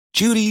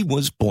Judy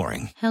was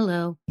boring.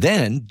 Hello.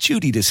 Then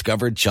Judy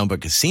discovered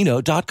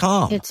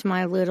ChumbaCasino.com. It's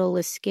my little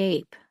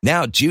escape.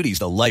 Now Judy's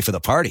the life of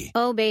the party.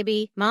 Oh,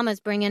 baby, mama's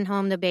bringing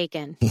home the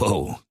bacon.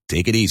 Whoa,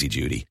 take it easy,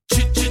 Judy.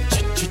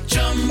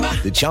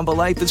 The Chumba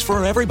life is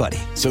for everybody.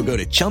 So go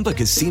to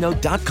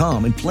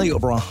ChumbaCasino.com and play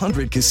over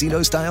 100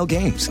 casino-style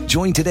games.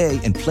 Join today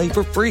and play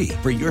for free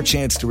for your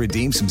chance to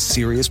redeem some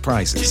serious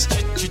prizes.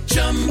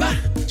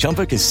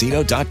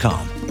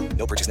 ChumbaCasino.com.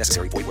 No purchase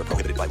necessary. Void where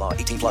prohibited by law.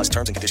 18 plus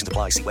terms and conditions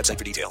apply. See website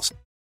for details.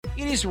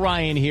 It is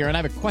Ryan here, and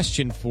I have a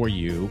question for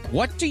you.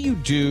 What do you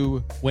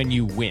do when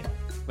you win?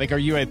 Like, are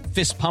you a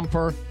fist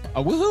pumper,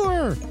 a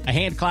woohooer, a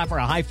hand clapper,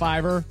 a high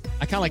fiver?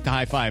 I kind of like the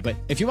high five, but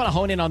if you want to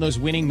hone in on those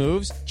winning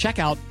moves, check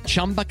out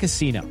Chumba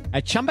Casino.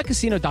 At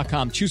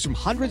ChumbaCasino.com, choose from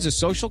hundreds of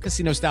social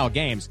casino-style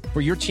games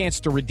for your chance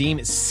to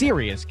redeem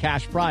serious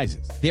cash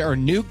prizes. There are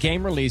new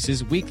game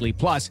releases weekly,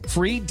 plus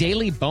free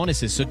daily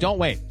bonuses, so don't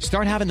wait.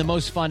 Start having the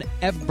most fun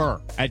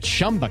ever at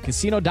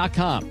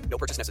ChumbaCasino.com. No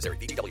purchase necessary.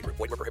 VGW. Void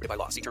were prohibited by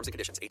law. See terms and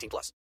conditions. 18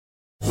 plus.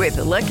 With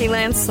the Lucky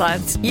Land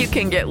Slots, you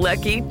can get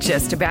lucky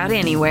just about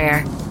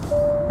anywhere.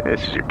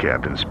 This is your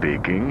captain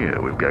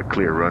speaking. We've got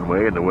clear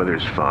runway and the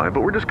weather's fine,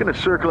 but we're just going to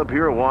circle up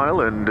here a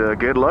while and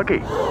get lucky.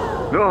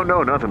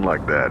 No, nothing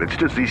like that. It's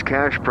just these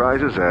cash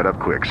prizes add up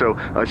quick. So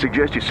I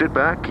suggest you sit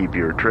back, keep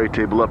your tray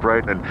table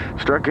upright, and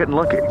start getting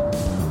lucky.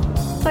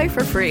 Play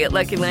for free at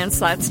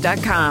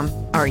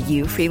LuckyLandSlots.com. Are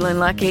you feeling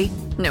lucky?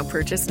 No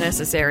purchase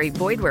necessary.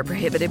 Void where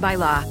prohibited by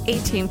law.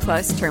 18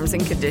 plus terms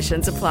and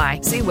conditions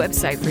apply. See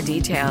website for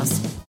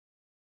details.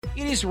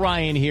 It is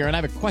Ryan here, and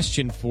I have a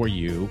question for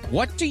you.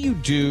 What do you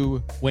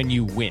do when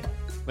you win?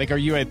 Like, are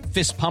you a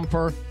fist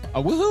pumper,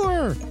 a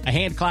woohooer, a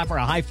hand clapper,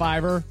 a high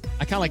fiver?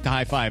 I kind of like the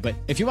high five, but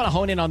if you want to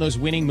hone in on those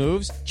winning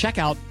moves, check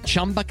out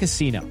Chumba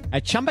Casino.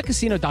 At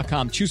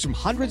ChumbaCasino.com, choose from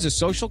hundreds of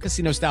social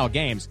casino-style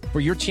games for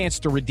your chance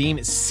to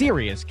redeem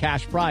serious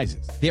cash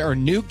prizes. There are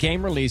new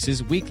game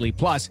releases weekly,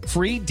 plus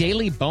free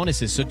daily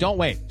bonuses, so don't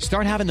wait.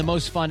 Start having the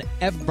most fun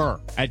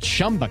ever at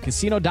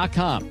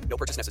ChumbaCasino.com. No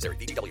purchase necessary.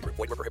 VGW. Void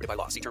were prohibited by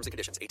law. See terms and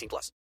conditions. 18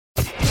 plus.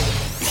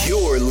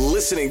 You're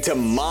listening to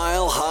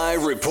Mile High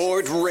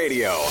Report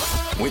Radio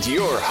with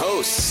your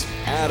hosts,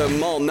 Adam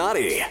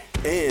Malnati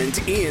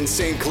and Ian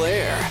St.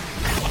 Clair.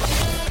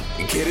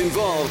 Get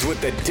involved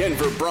with the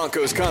Denver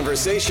Broncos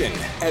conversation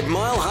at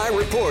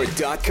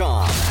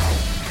milehighreport.com.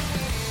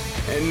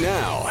 And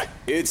now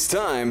it's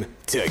time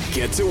to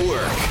get to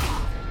work.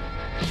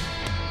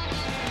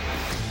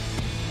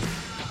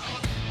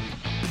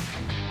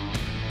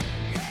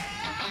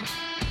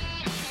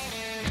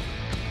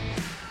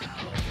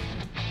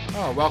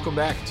 Oh, welcome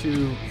back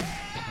to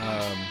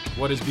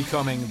what is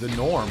becoming the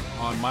norm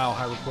on Mile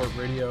High Report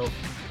Radio.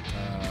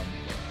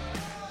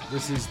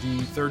 This is the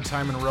third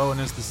time in a row, and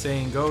as the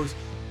saying goes,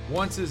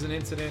 once is an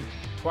incident,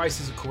 twice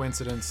is a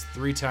coincidence,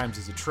 3 times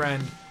is a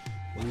trend.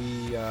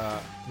 We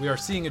are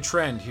seeing a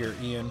trend here,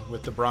 Ian,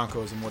 with the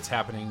Broncos and what's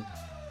happening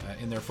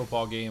in their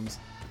football games.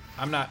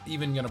 I'm not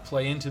even going to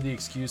play into the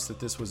excuse that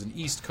this was an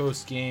East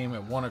Coast game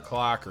at 1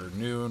 o'clock or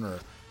noon or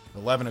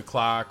 11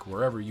 o'clock,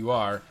 wherever you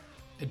are.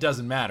 It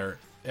doesn't matter.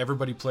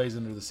 Everybody plays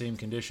under the same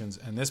conditions,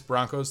 and this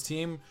Broncos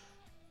team,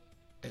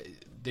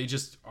 they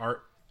just are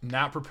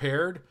not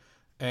prepared,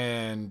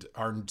 and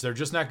they're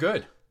just not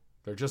good.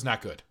 They're just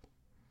not good.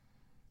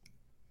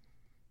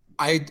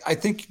 I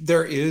think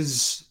there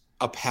is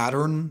a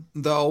pattern,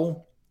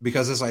 though,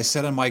 because as I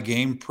said in my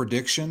game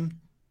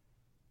prediction,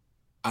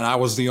 and I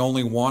was the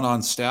only one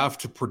on staff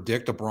to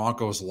predict a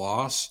Broncos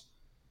loss,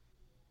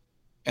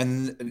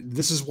 and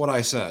this is what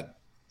I said.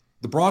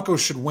 The Broncos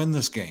should win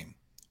this game.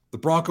 The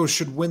Broncos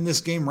should win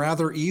this game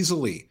rather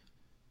easily.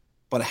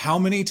 But how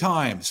many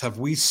times have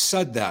we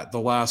said that the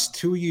last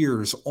 2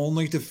 years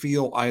only to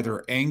feel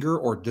either anger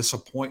or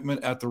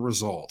disappointment at the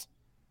result?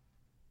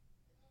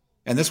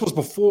 And this was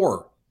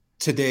before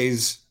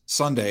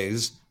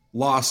Sunday's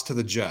loss to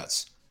the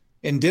Jets.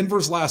 In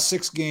Denver's last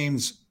 6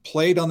 games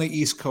played on the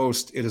East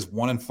Coast, it is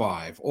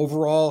 1-5.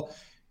 Overall,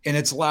 in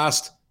its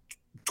last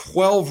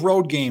 12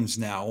 road games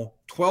now,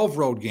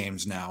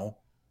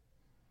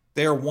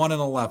 they are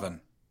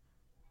 1-11.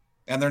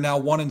 And they're now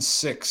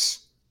 1-6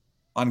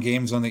 on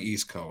games on the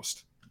East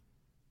Coast.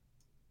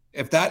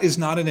 If that is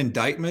not an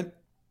indictment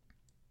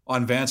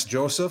on Vance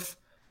Joseph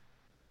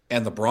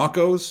and the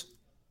Broncos,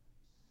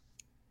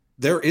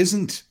 there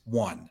isn't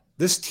one.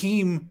 This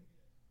team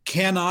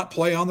cannot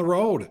play on the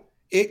road.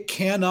 It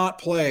cannot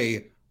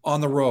play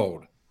on the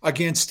road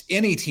against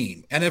any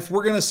team. And if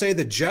we're going to say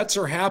the Jets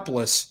are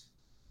hapless,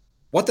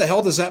 what the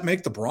hell does that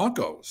make the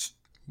Broncos?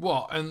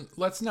 Well, and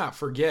let's not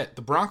forget,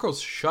 the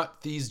Broncos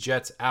shut these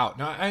Jets out.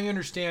 Now, I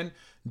understand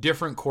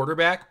different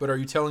quarterback, but are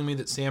you telling me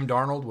that Sam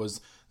Darnold was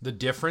the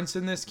difference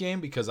in this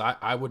game? Because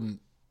I wouldn't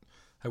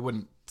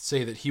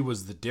say that he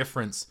was the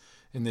difference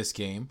in this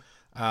game.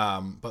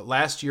 But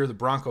last year, the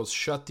Broncos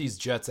shut these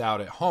Jets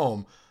out at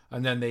home,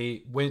 and then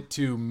they went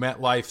to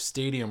MetLife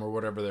Stadium or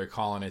whatever they're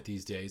calling it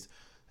these days,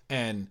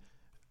 and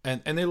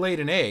they laid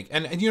an egg.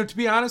 And to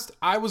be honest,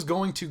 I was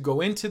going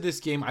into this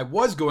game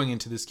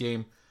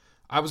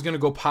I was going to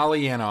go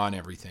Pollyanna on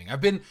everything.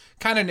 I've been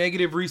kind of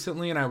negative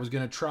recently, and I was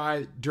going to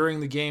try during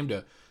the game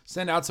to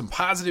send out some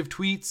positive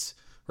tweets,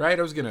 right?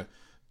 I was going to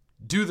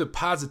do the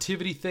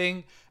positivity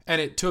thing, and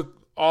it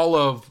took all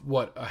of,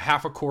 a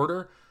half a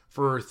quarter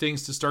for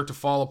things to start to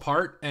fall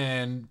apart,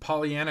 and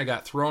Pollyanna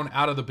got thrown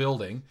out of the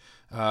building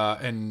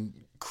and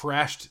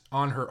crashed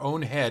on her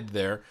own head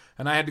there,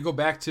 and I had to go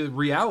back to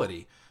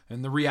reality.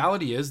 And the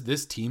reality is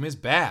this team is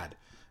bad.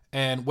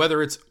 And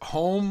whether it's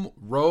home,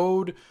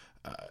 road,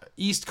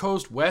 East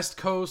Coast, West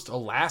Coast,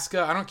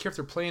 Alaska, I don't care if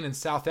they're playing in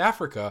South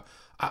Africa,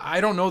 I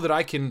don't know that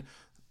I can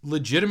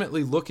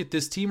legitimately look at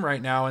this team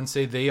right now and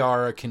say they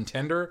are a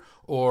contender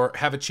or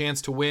have a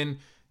chance to win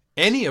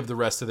any of the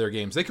rest of their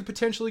games. They could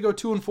potentially go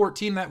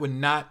 2-14. That would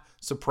not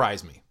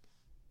surprise me.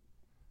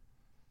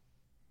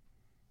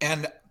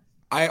 And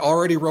I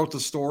already wrote the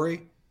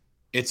story.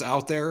 It's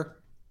out there.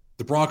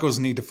 The Broncos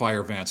need to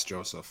fire Vance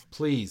Joseph.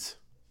 Please.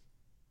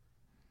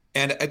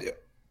 And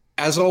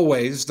as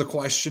always, the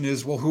question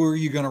is, well, who are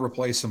you going to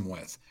replace him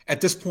with?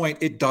 At this point,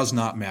 it does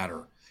not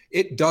matter.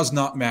 It does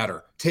not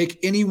matter. Take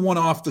anyone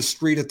off the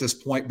street at this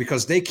point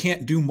because they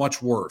can't do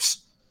much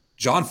worse.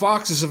 John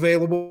Fox is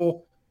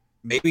available.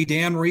 Maybe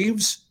Dan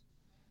Reeves.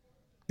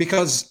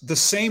 Because the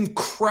same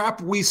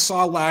crap we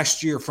saw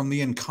last year from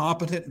the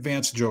incompetent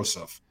Vance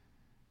Joseph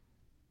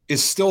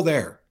is still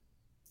there.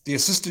 The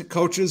assistant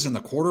coaches and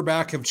the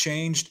quarterback have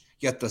changed,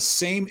 yet the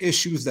same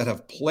issues that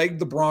have plagued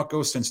the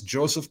Broncos since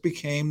Joseph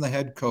became the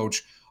head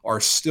coach are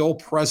still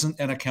present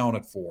and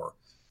accounted for.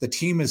 The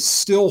team is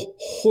still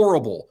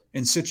horrible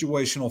in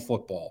situational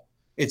football.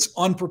 It's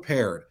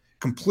unprepared,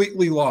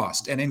 completely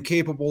lost, and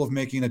incapable of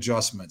making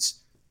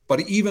adjustments.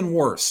 But even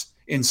worse,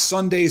 in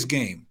Sunday's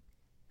game,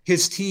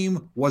 his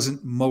team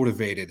wasn't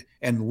motivated,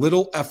 and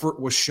little effort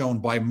was shown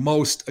by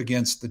most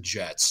against the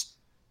Jets.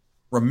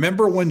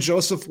 Remember when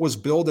Joseph was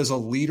billed as a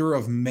leader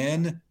of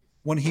men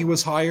when he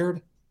was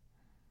hired?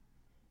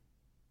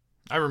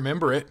 I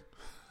remember it.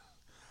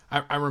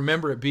 I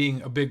remember it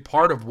being a big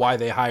part of why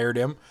they hired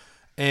him.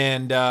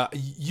 And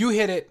you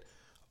hit it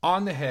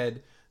on the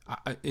head.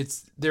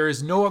 There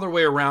is no other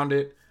way around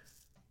it.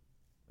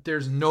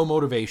 There's no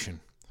motivation.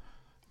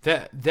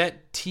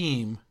 That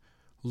team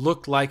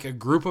looked like a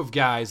group of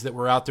guys that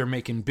were out there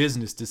making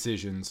business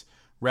decisions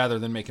rather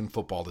than making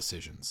football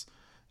decisions.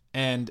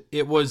 And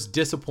it was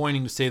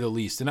disappointing to say the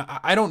least. And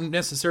I don't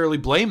necessarily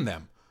blame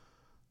them.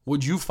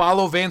 Would you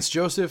follow Vance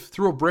Joseph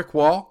through a brick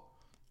wall?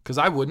 Because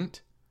I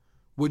wouldn't.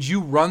 Would you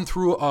run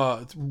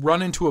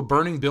into a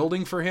burning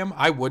building for him?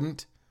 I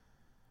wouldn't.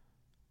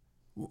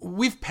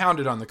 We've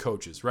pounded on the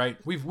coaches, right?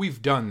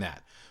 We've done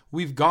that.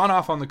 We've gone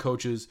off on the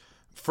coaches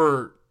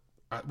for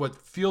what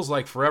feels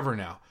like forever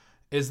now.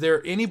 Is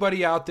there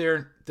anybody out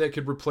there that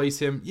could replace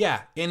him?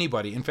 Yeah,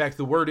 anybody. In fact,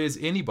 the word is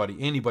anybody.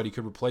 Anybody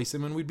could replace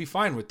him, and we'd be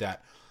fine with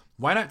that.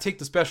 Why not take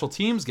the special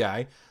teams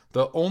guy,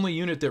 the only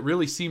unit that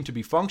really seemed to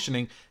be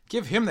functioning,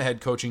 give him the head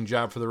coaching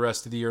job for the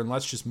rest of the year, and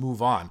let's just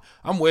move on.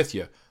 I'm with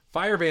you.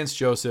 Fire Vance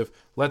Joseph.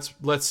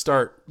 Let's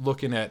start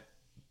looking at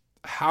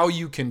how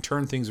you can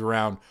turn things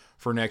around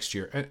for next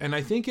year. And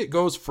I think it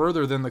goes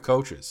further than the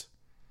coaches.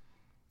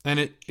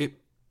 And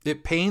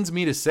it pains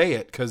me to say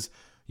it because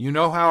you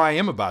know how I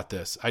am about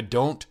this. I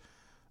don't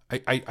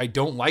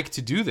like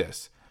to do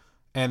this.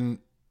 And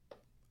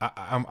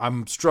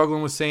I'm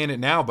struggling with saying it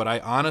now, but I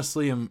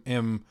honestly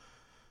I'm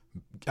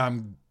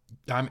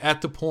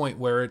at the point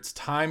where it's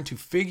time to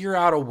figure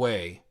out a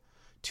way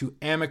to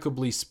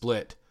amicably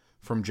split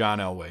from John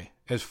Elway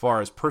as far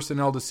as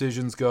personnel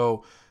decisions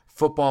go,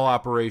 football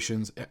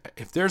operations.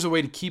 If there's a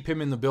way to keep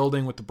him in the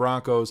building with the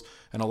Broncos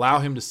and allow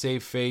him to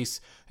save face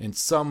in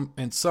some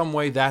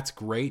way, that's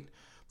great.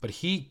 But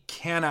he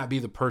cannot be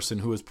the person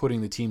who is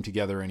putting the team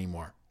together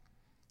anymore,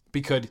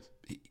 because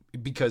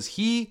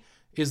he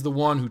is the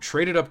one who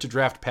traded up to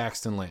draft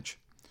Paxton Lynch.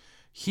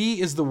 He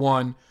is the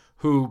one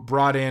who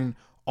brought in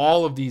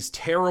all of these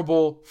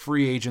terrible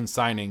free agent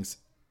signings.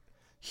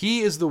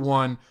 He is the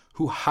one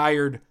who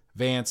hired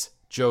Vance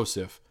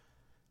Joseph.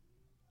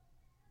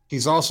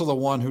 He's also the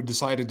one who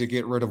decided to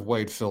get rid of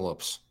Wade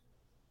Phillips.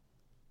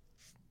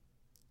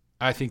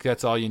 I think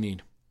that's all you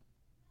need.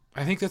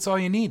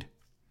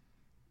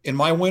 In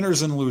my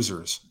winners and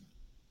losers,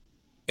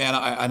 and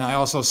I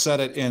also said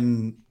it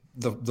in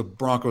the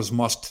Broncos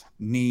must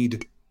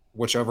need,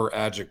 whichever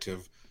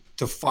adjective,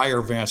 to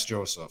fire Vance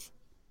Joseph.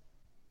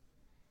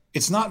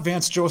 It's not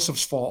Vance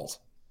Joseph's fault.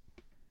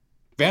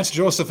 Vance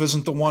Joseph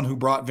isn't the one who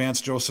brought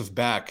Vance Joseph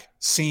back,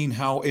 seeing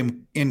how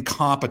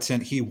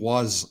incompetent he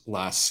was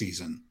last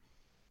season.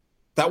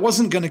 That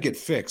wasn't going to get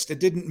fixed. It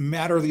didn't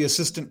matter the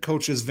assistant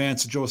coaches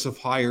Vance Joseph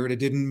hired. It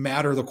didn't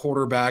matter the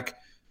quarterback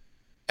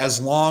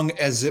as long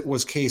as it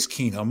was Case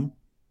Keenum.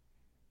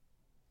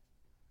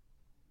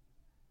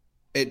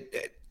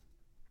 It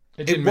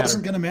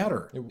wasn't going to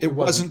matter. It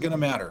wasn't going to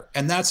matter.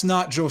 And that's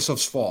not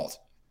Joseph's fault.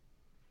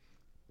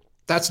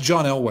 That's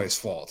John Elway's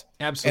fault.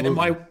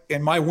 Absolutely. And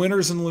in my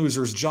winners and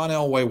losers, John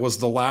Elway was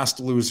the last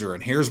loser.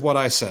 And here's what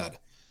I said.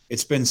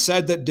 It's been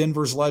said that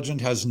Denver's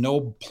legend has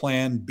no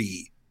plan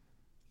B.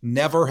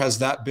 Never has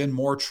that been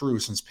more true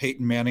since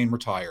Peyton Manning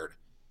retired.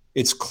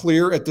 It's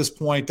clear at this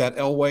point that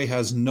Elway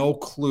has no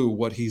clue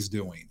what he's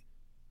doing.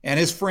 And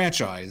his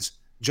franchise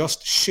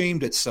just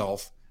shamed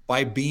itself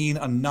by being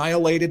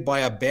annihilated by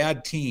a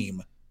bad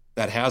team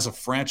that has a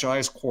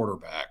franchise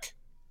quarterback.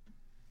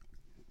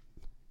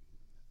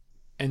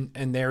 And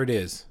there it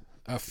is,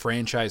 a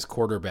franchise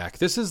quarterback.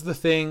 This is the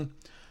thing.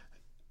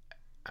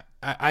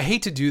 I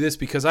hate to do this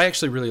because I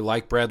actually really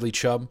like Bradley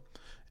Chubb,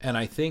 and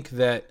I think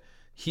that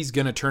he's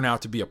going to turn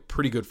out to be a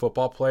pretty good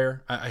football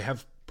player. I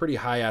have pretty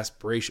high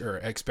aspiration or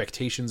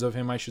expectations of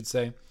him, I should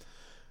say.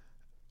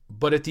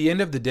 But at the end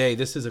of the day,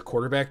 this is a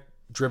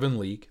quarterback-driven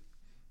league,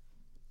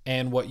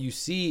 and what you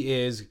see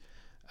is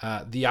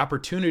the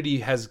opportunity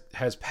has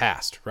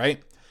passed,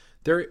 right?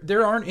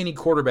 There aren't any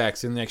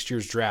quarterbacks in next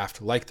year's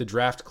draft like the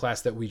draft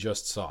class that we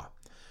just saw.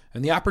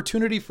 And the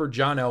opportunity for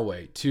John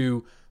Elway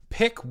to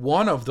pick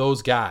one of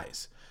those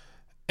guys,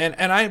 and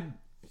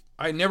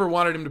I never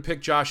wanted him to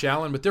pick Josh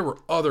Allen, but there were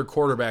other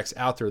quarterbacks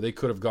out there they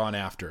could have gone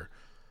after.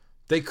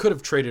 They could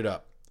have traded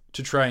up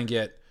to try and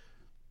get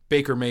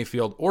Baker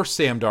Mayfield or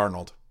Sam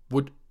Darnold.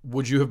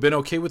 Would you have been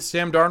okay with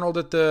Sam Darnold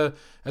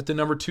at the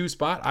number 2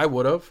 spot? I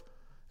would have,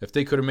 if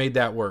they could have made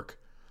that work.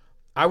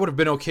 I would have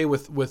been okay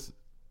with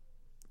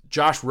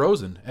Josh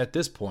Rosen at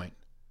this point.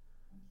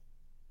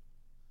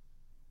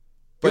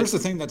 Here's the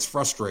thing that's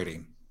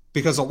frustrating,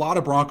 because a lot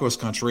of Broncos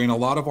country and a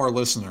lot of our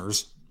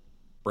listeners,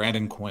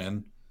 Brandon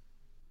Quinn,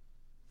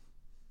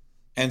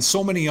 and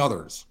so many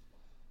others,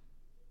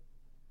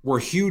 were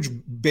huge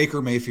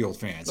Baker Mayfield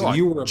fans. And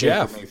you were a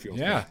Jeff. Baker Mayfield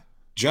fan.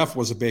 Jeff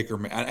was a Baker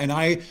man. And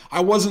I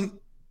wasn't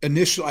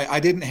initially, I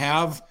didn't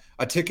have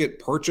a ticket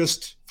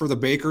purchased for the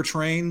Baker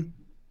train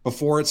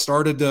before it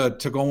started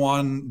to go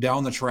on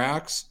down the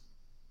tracks.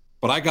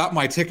 But I got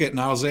my ticket and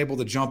I was able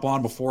to jump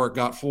on before it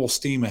got full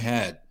steam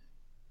ahead.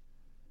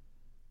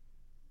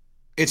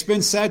 It's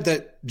been said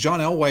that John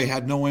Elway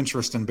had no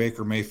interest in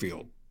Baker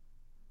Mayfield.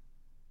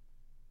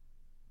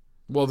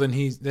 Well, then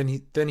he's an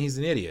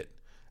idiot.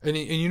 And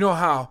you know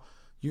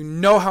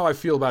how I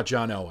feel about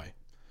John Elway.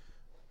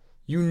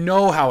 You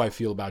know how I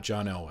feel about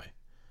John Elway.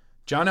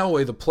 John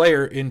Elway, the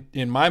player,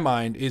 in my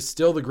mind, is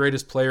still the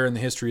greatest player in the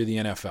history of the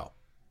NFL.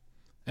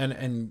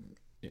 And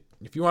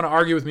if you want to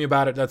argue with me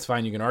about it, that's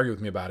fine. You can argue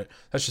with me about it.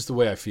 That's just the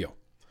way I feel.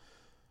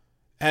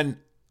 And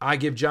I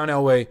give John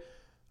Elway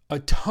a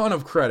ton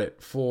of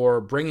credit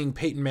for bringing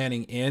Peyton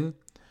Manning in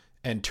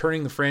and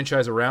turning the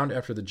franchise around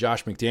after the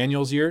Josh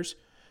McDaniels years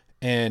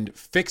and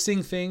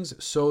fixing things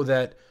so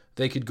that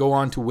they could go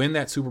on to win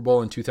that Super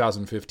Bowl in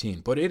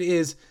 2015. But it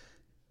is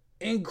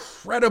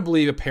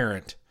incredibly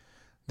apparent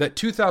that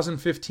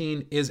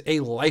 2015 is a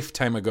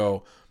lifetime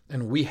ago,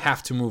 and we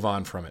have to move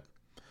on from it.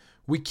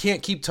 We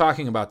can't keep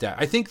talking about that.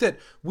 I think that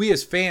we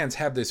as fans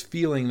have this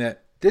feeling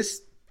that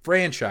this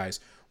franchise,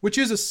 which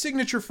is a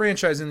signature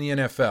franchise in the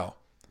NFL,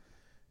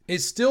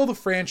 is still the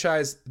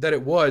franchise that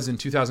it was in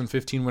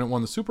 2015 when it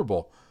won the Super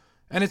Bowl.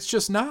 And it's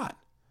just not.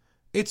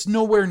 It's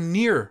nowhere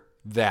near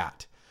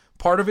that.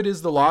 Part of it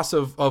is the loss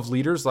of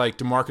leaders like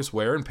DeMarcus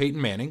Ware and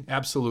Peyton Manning,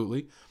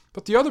 absolutely.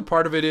 But the other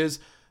part of it is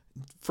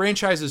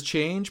franchises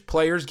change,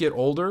 players get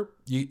older,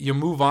 you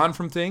move on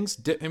from things.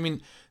 I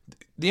mean,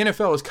 the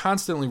NFL is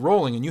constantly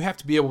rolling, and you have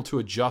to be able to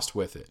adjust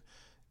with it.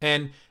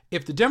 And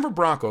if the Denver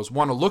Broncos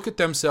want to look at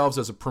themselves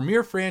as a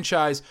premier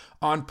franchise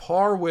on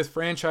par with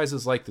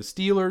franchises like the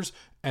Steelers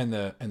and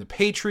the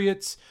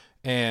Patriots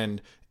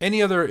and any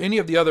of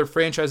the other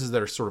franchises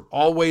that are sort of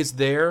always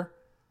there,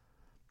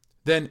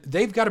 then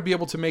they've got to be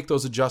able to make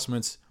those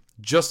adjustments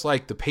just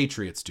like the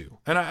Patriots do.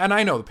 And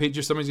I know the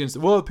Patriots, somebody's going to say,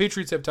 well, the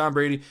Patriots have Tom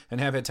Brady and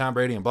have had Tom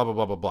Brady and blah, blah,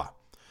 blah, blah,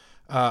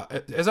 blah.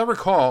 As I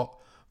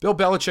recall, Bill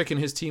Belichick and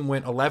his team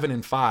went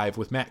 11-5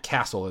 with Matt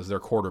Castle as their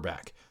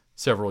quarterback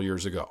several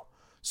years ago.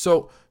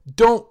 So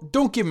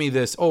don't give me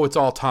this, oh, it's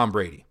all Tom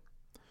Brady.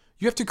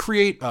 You have to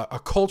create a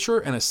culture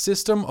and a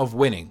system of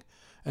winning.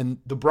 And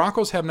the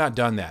Broncos have not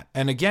done that.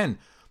 And again,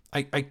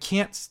 I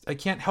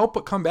can't help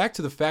but come back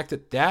to the fact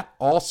that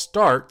all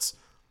starts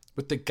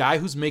with the guy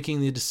who's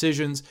making the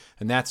decisions,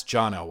 and that's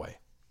John Elway.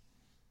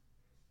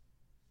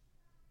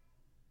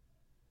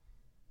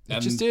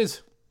 It just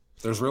is.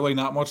 There's really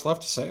not much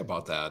left to say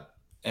about that.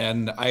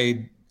 And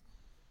the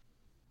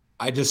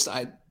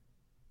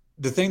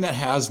thing that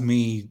has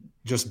me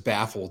just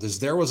baffled is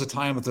there was a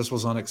time that this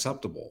was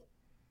unacceptable.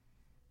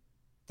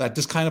 That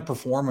this kind of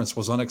performance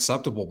was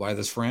unacceptable by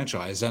this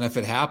franchise. And if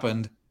it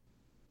happened,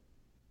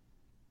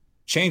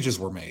 changes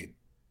were made.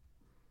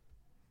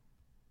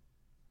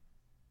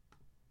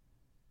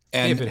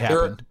 And if it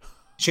happened,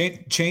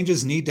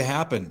 changes need to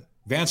happen.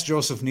 Vance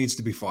Joseph needs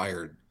to be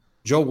fired.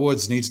 Joe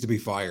Woods needs to be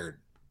fired.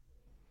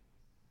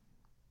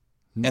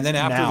 And then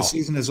after the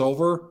season is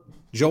over,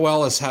 Joe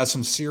Ellis has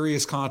some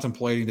serious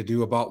contemplating to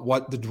do about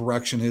what the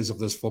direction is of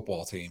this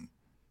football team.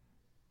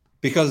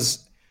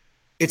 Because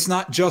it's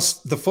not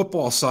just the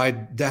football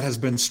side that has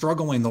been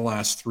struggling the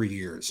last 3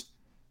 years.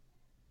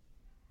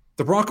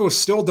 The Broncos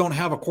still don't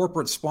have a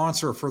corporate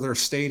sponsor for their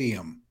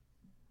stadium.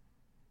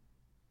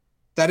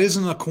 That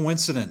isn't a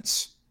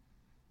coincidence.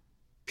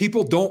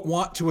 People don't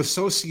want to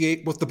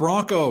associate with the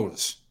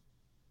Broncos.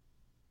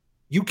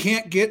 You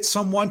can't get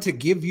someone to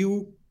give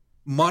you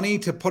money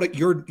to put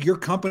your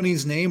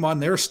company's name on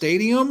their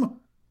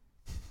stadium?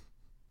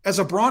 As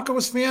a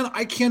Broncos fan,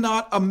 I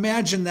cannot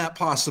imagine that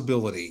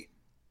possibility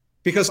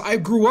because I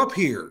grew up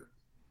here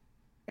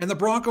and the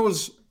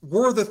Broncos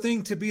were the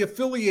thing to be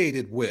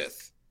affiliated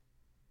with.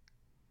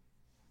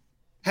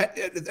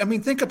 I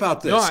mean, think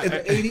about this. In the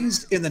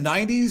 80s, in the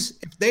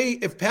 90s,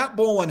 if Pat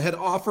Bowlen had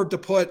offered to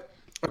put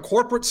a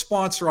corporate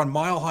sponsor on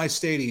Mile High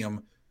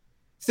Stadium,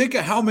 think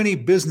of how many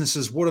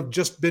businesses would have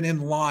just been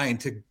in line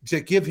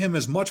to give him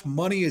as much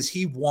money as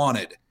he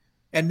wanted.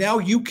 And now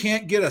you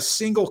can't get a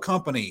single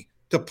company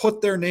to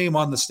put their name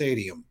on the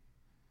stadium.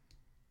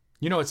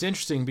 You know, it's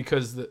interesting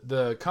because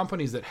the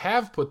companies that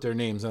have put their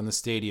names on the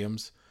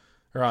stadiums,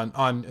 or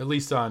on at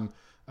least on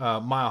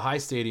Mile High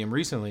Stadium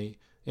recently,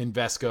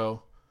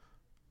 Invesco,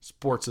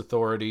 Sports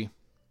Authority,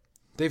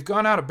 they've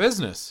gone out of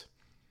business.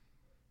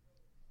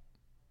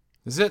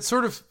 Does that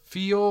sort of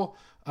feel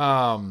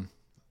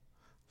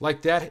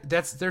like that?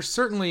 There's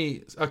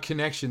certainly a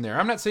connection there.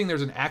 I'm not saying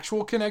there's an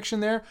actual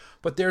connection there,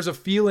 but there's a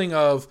feeling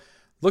of,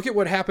 look at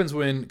what happens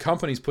when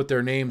companies put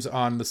their names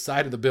on the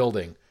side of the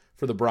building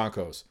for the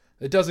Broncos.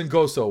 It doesn't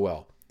go so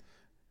well.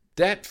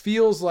 That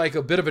feels like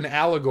a bit of an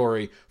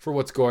allegory for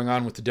what's going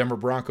on with the Denver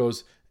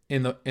Broncos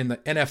in the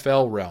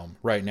NFL realm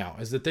right now,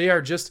 is that they are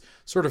just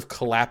sort of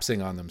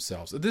collapsing on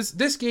themselves.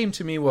 This game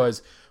to me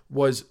was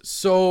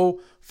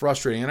so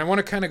frustrating. And I want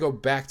to kind of go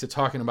back to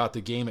talking about the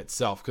game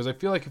itself, because I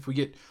feel like if we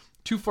get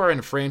too far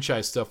into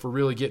franchise stuff, we're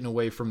really getting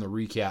away from the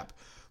recap.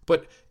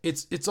 But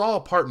it's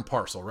all part and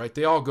parcel, right?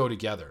 They all go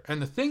together. And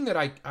the thing that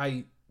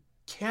I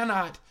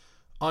cannot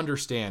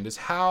understand is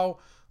how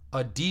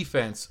a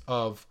defense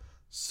of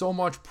so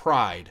much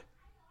pride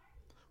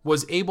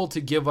was able to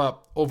give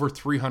up over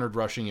 300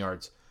 rushing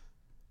yards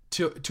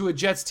to a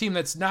Jets team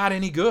that's not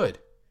any good.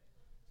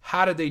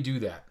 How did they do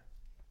that?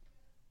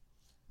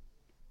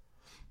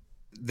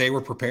 They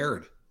were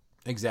prepared.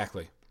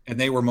 Exactly. And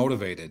they were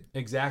motivated.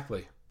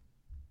 Exactly.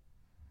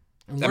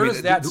 And where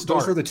does that start?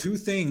 Those are the two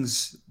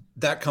things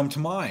that come to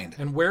mind.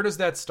 And where does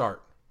that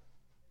start?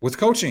 With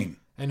coaching.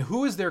 And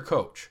who is their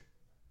coach?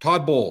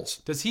 Todd Bowles.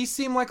 Does he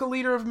seem like a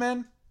leader of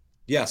men?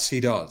 Yes,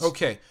 he does.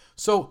 Okay,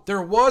 so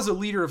there was a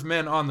leader of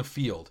men on the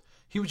field.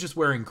 He was just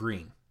wearing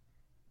green.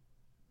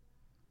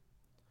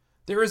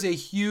 There is a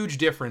huge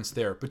difference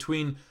there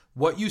between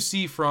what you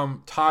see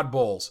from Todd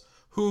Bowles,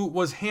 who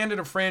was handed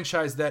a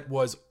franchise that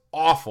was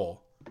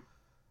awful.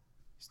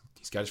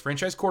 He's got his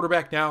franchise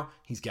quarterback now.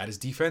 He's got his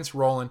defense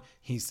rolling.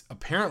 He's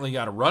apparently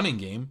got a running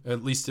game,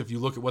 at least if you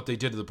look at what they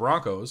did to the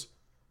Broncos.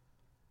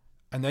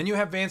 And then you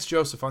have Vance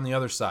Joseph on the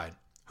other side,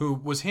 who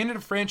was handed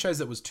a franchise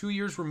that was 2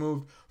 years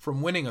removed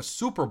from winning a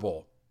Super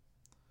Bowl.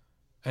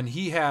 And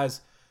he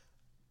has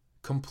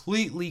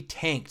completely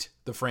tanked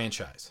the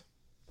franchise.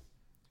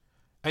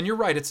 And you're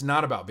right, it's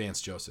not about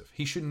Vance Joseph.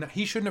 He shouldn't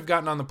have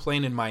gotten on the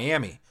plane in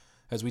Miami,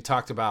 as we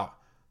talked about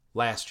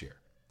last year.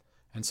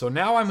 And so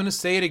now I'm going to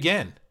say it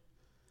again.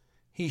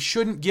 He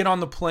shouldn't get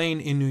on the plane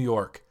in New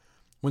York.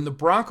 When the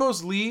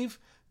Broncos leave,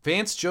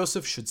 Vance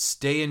Joseph should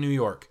stay in New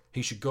York.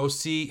 He should go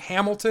see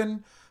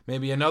Hamilton,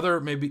 maybe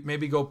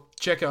go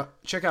check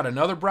out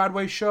another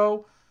Broadway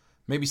show,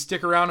 maybe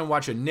stick around and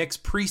watch a Knicks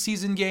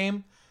preseason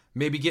game,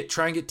 maybe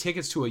try and get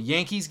tickets to a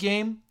Yankees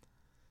game,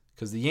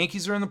 because the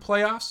Yankees are in the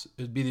playoffs.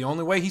 It'd be the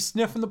only way he's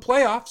sniffing the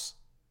playoffs.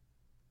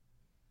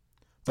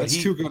 That's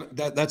too good.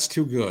 That's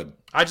too good.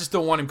 I just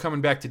don't want him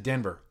coming back to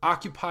Denver.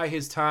 Occupy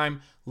his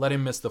time. Let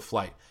him miss the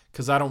flight,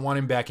 because I don't want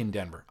him back in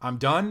Denver. I'm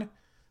done.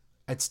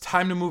 It's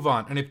time to move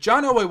on. And if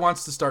John Elway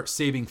wants to start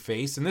saving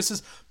face, and this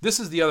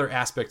is the other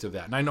aspect of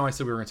that. And I know I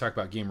said we were going to talk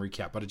about game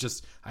recap, but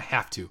I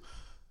have to.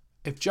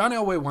 If John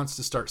Elway wants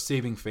to start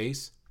saving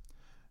face,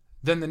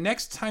 then the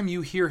next time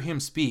you hear him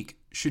speak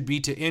should be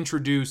to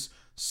introduce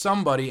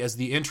somebody as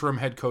the interim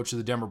head coach of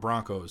the Denver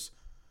Broncos,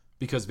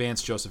 because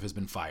Vance Joseph has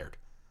been fired.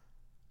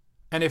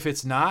 And if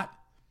it's not,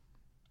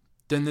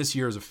 then this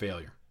year is a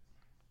failure.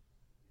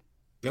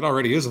 It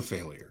already is a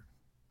failure.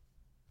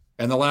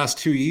 And the last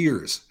 2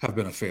 years have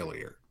been a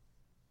failure.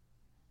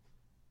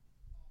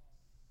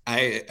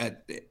 And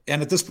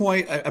at this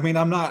point,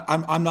 I'm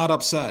not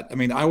upset. I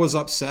mean, I was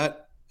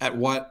upset at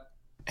what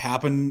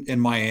happened in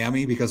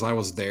Miami because I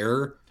was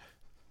there.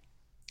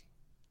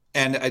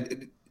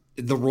 And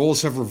the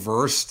roles have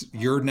reversed.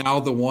 You're now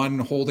the one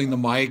holding the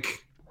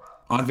mic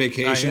on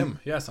vacation. I am,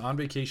 yes, on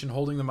vacation,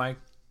 holding the mic.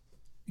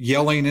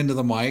 Yelling into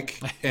the mic.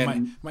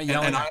 And, my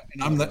yelling.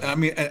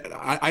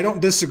 I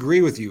don't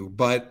disagree with you,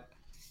 but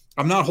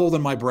I'm not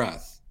holding my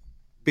breath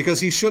because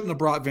he shouldn't have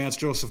brought Vance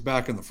Joseph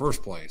back in the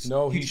first place.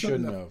 No, he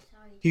shouldn't have.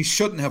 He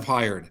shouldn't have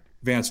hired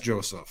Vance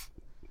Joseph.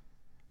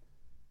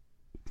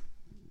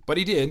 But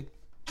he did.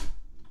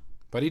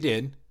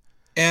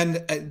 And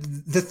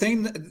the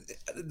thing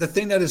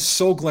that is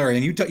so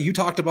glaring, and you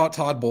talked about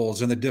Todd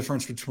Bowles and the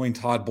difference between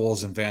Todd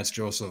Bowles and Vance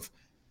Joseph.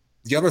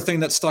 The other thing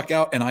that stuck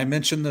out, and I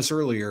mentioned this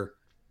earlier,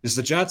 is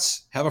the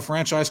Jets have a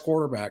franchise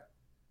quarterback.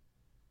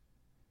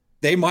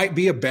 They might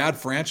be a bad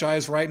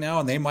franchise right now,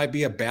 and they might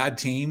be a bad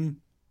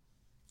team,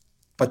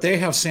 but they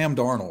have Sam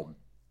Darnold.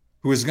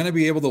 who is going to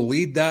be able to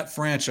lead that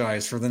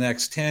franchise for the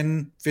next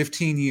 10,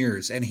 15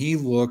 years, and he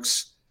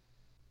looks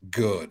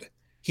good.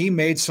 He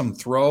made some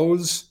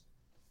throws.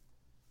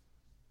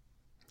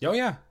 Oh,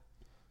 yeah.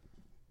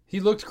 He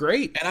looked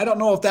great. And I don't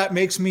know if that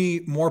makes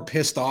me more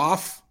pissed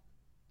off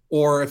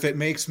or if it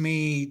makes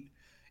me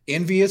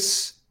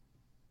envious.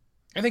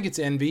 I think it's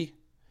envy.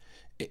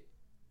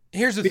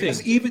 Here's the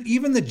because thing.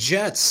 Even the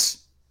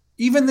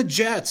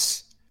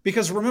Jets,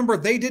 because remember,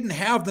 they didn't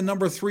have the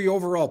number 3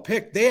 overall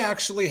pick. They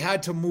actually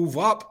had to move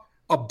up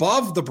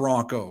above the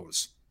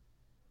Broncos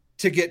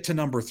to get to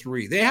number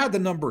 3. They had the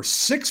number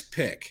 6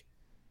 pick,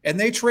 and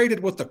they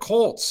traded with the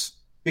Colts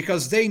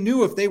because they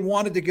knew if they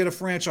wanted to get a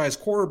franchise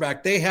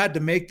quarterback, they had to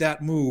make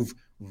that move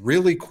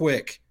really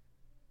quick.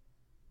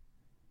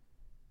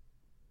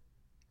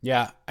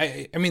 Yeah,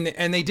 I mean,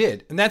 and they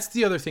did. And that's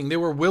the other thing. They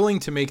were willing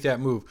to make that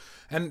move.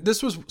 And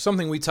this was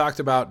something we talked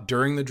about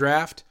during the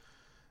draft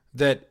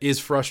that is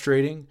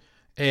frustrating,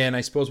 and I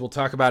suppose we'll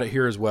talk about it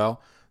here as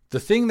well. The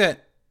thing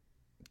that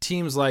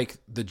teams like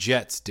the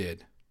Jets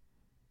did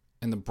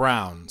and the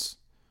Browns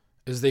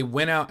is they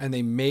went out and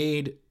they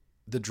made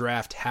the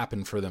draft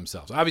happen for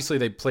themselves. Obviously,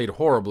 they played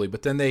horribly,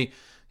 but then they,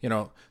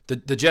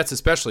 the Jets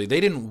especially,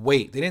 they didn't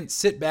wait. They didn't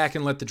sit back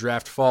and let the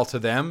draft fall to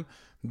them.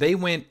 They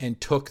went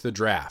and took the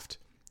draft.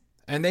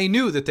 And they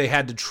knew that they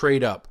had to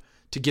trade up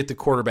to get the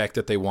quarterback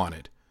that they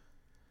wanted.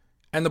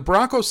 And the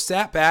Broncos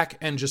sat back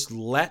and just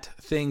let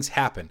things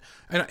happen.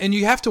 And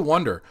you have to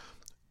wonder,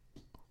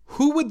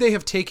 who would they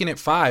have taken at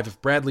 5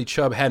 if Bradley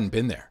Chubb hadn't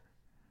been there?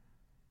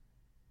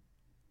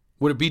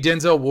 Would it be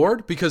Denzel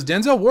Ward? Because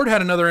Denzel Ward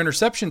had another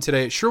interception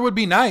today. It sure would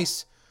be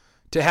nice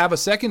to have a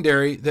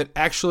secondary that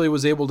actually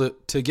was able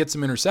to get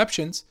some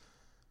interceptions.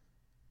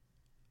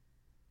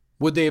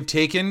 Would they have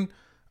taken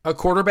a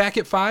quarterback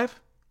at 5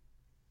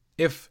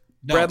 if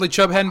Bradley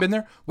Chubb hadn't been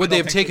there? Would they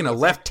have taken a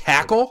left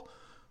tackle?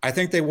 I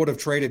think they would have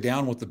traded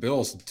down with the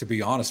Bills, to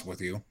be honest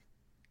with you.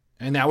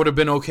 And that would have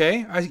been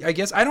okay? I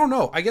guess. I don't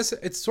know. I guess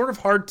it's sort of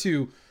hard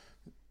to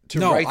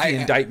write the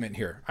indictment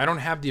here. I don't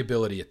have the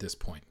ability at this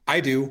point. I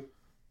do.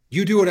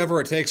 You do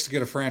whatever it takes to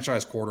get a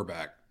franchise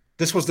quarterback.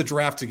 This was the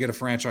draft to get a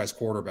franchise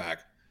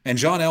quarterback. And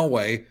John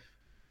Elway,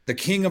 the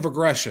king of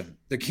aggression,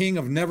 the king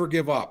of never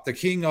give up, the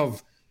king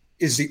of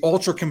is the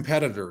ultra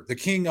competitor, the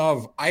king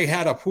of I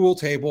had a pool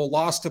table,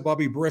 lost to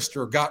Bubby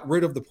Brister, got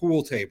rid of the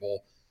pool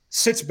table,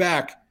 sits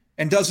back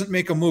and doesn't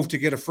make a move to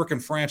get a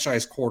freaking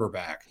franchise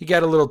quarterback. He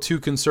got a little too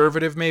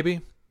conservative,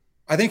 maybe?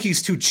 I think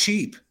he's too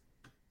cheap.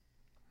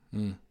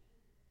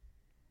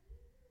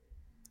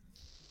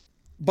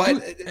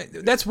 But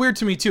that's weird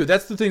to me, too.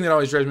 That's the thing that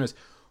always drives me is,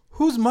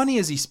 whose money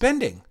is he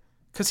spending?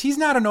 Because he's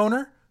not an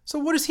owner, so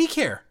what does he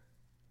care?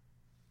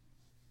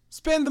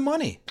 Spend the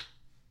money.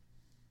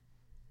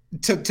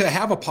 To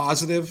have a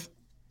positive,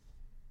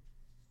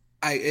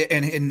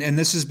 and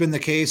this has been the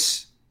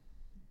case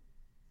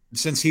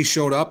since he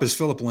showed up, is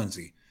Philip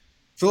Lindsay.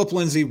 Philip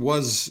Lindsay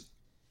was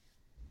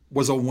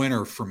a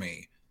winner for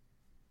me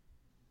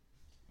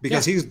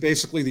because he's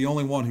basically the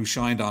only one who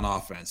shined on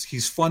offense.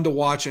 He's fun to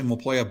watch and will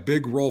play a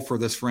big role for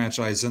this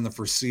franchise in the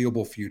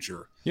foreseeable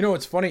future. You know,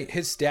 it's funny.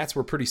 His stats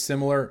were pretty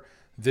similar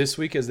this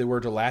week as they were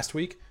to last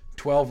week.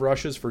 12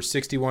 rushes for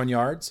 61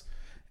 yards.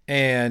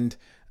 And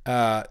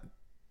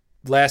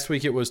last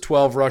week it was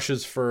 12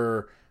 rushes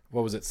for,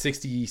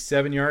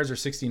 67 yards or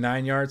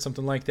 69 yards,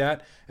 something like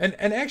that. And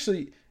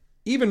actually,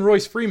 even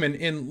Royce Freeman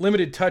in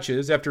limited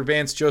touches, after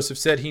Vance Joseph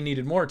said he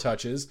needed more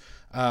touches,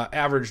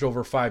 averaged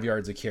over 5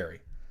 yards a carry.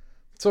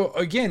 So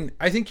again,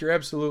 I think you're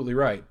absolutely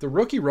right. The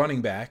rookie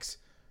running backs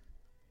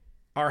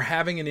are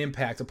having an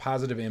impact, a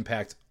positive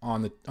impact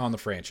on the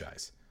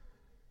franchise.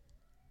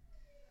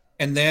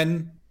 And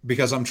then,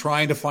 because I'm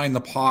trying to find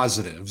the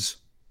positives,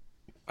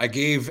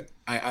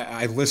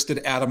 I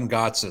listed Adam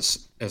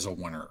Gotsis as a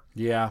winner.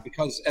 Yeah.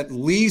 Because at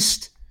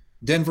least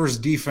Denver's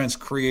defense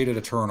created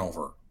a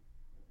turnover.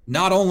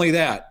 Not only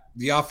that,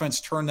 the offense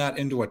turned that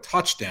into a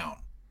touchdown.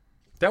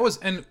 That was,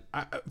 and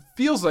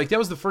feels like that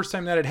was the first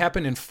time that had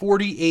happened in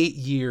 48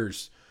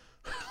 years.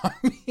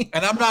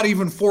 And I'm not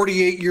even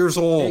 48 years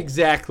old.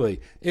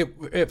 Exactly.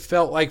 It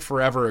felt like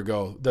forever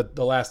ago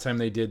the last time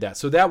they did that.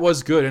 So that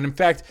was good. And in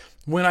fact,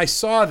 when I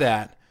saw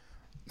that,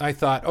 I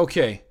thought,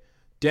 okay,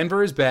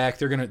 Denver is back.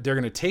 They're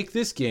gonna take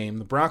this game.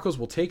 The Broncos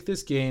will take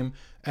this game,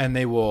 and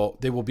they will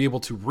be able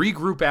to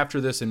regroup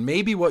after this. And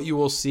maybe what you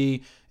will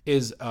see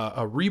is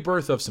a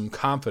rebirth of some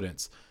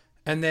confidence.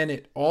 And then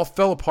it all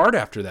fell apart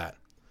after that.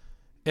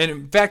 And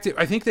in fact,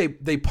 I think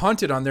they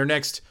punted on their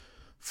next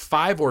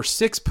 5 or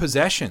 6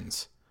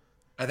 possessions.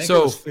 I think it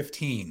was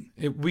 15.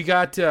 We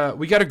got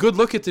a good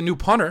look at the new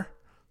punter,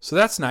 so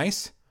that's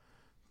nice.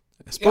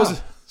 I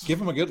suppose give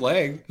him a good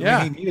leg.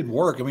 I mean, he needed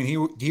work. I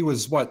mean, he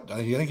was what?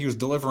 I think he was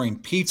delivering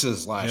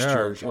pizzas last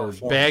year, or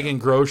bagging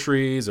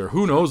groceries, or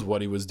who knows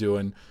what he was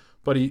doing.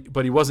 But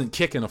he wasn't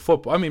kicking a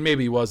football. I mean,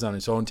 maybe he was on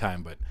his own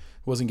time, but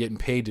wasn't getting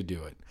paid to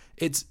do it.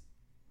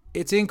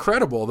 It's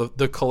incredible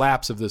the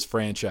collapse of this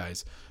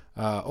franchise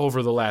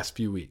over the last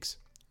few weeks.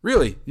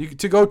 Really,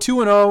 to go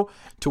 2-0,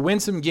 to win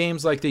some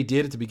games like they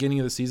did at the beginning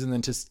of the season,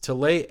 then to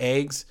lay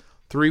eggs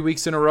 3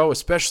 weeks in a row,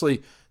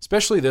 especially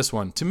this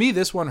one. To me,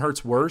 this one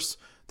hurts worse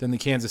than the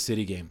Kansas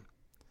City game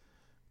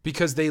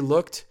because they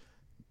looked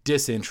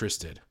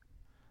disinterested.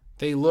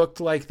 They looked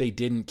like they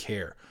didn't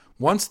care.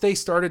 Once they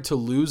started to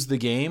lose the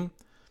game,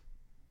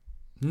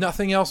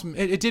 nothing else,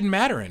 it didn't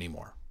matter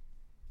anymore.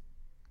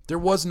 There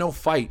was no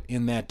fight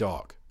in that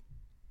dog.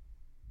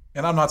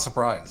 And I'm not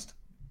surprised.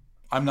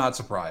 I'm not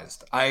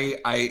surprised.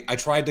 I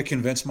tried to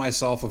convince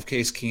myself of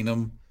Case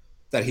Keenum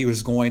that he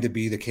was going to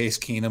be the Case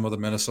Keenum of the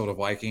Minnesota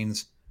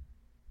Vikings.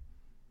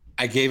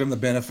 I gave him the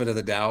benefit of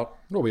the doubt.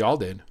 Well, we all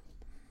did.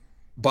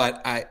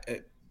 But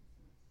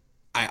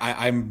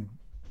I'm.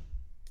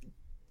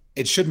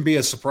 It shouldn't be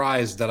a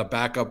surprise that a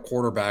backup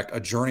quarterback, a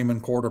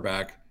journeyman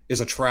quarterback, is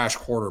a trash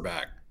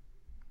quarterback.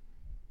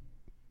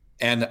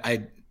 And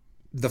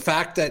the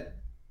fact that,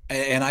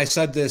 and I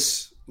said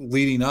this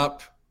leading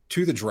up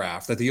to the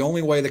draft, that the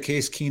only way the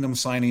Case Keenum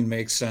signing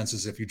makes sense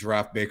is if you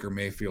draft Baker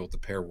Mayfield to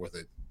pair with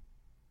it.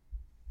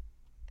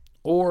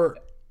 Or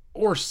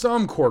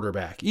some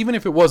quarterback, even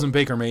if it wasn't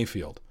Baker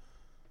Mayfield.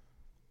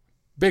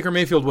 Baker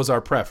Mayfield was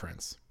our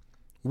preference.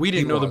 We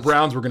didn't know the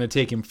Browns were going to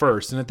take him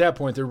first, and at that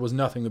point there was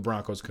nothing the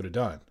Broncos could have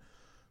done.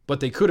 But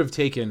they could have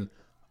taken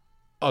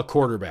a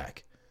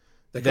quarterback.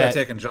 They could have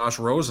taken Josh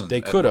Rosen. They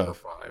could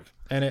have.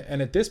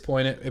 And at this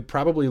point, it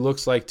probably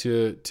looks like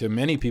to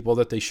many people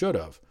that they should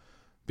have.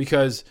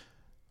 Because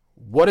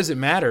what does it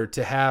matter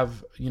to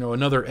have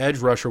another edge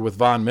rusher with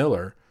Von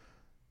Miller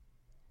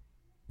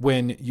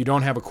when you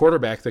don't have a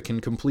quarterback that can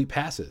complete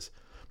passes?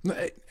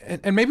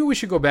 And maybe we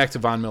should go back to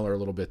Von Miller a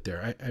little bit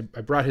there.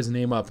 I brought his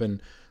name up,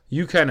 and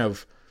you kind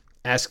of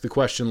asked the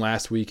question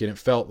last week, and it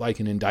felt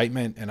like an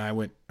indictment, and I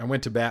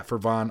went to bat for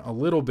Von a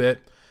little bit,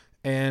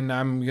 and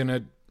I'm going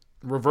to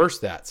reverse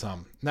that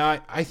some.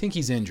 Now, I think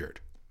he's injured.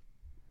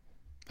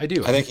 I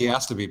do. I think he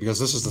has to be, because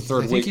this is the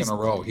third week in a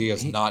row he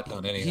has not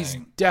done anything. He's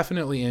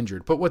definitely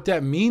injured. But what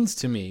that means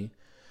to me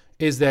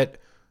is that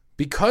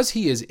because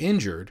he is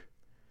injured,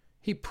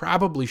 he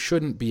probably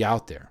shouldn't be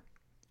out there.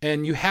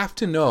 And you have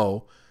to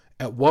know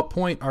at what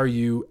point are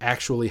you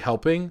actually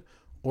helping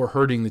or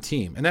hurting the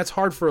team. And that's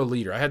hard for a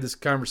leader. I had this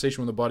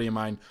conversation with a buddy of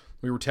mine.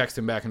 We were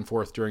texting back and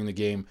forth during the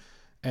game.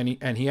 And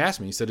he asked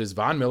me, he said, does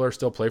Von Miller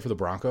still play for the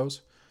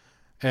Broncos?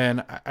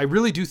 And I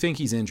really do think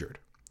he's injured.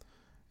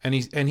 And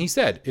he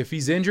said, if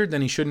he's injured,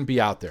 then he shouldn't be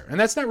out there. And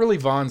that's not really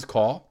Von's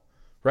call,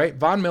 right?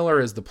 Von Miller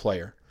is the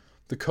player.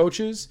 The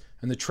coaches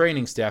and the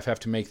training staff have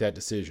to make that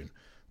decision.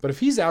 But if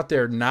he's out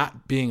there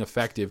not being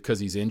effective because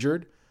he's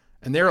injured,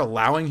 and they're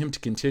allowing him to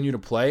continue to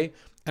play,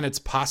 and it's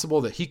possible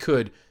that he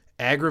could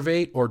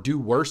aggravate or do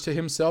worse to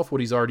himself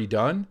what he's already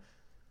done,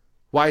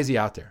 why is he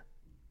out there?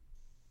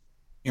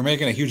 You're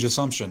making a huge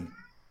assumption.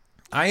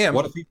 I am.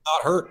 What if he's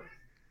not hurt?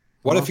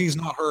 What if he's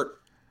not hurt?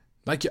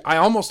 Like, I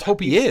almost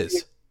hope he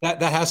is. That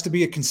has to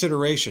be a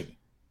consideration.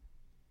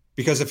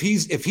 Because if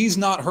he's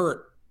not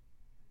hurt,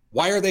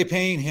 why are they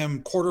paying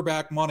him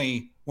quarterback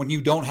money when you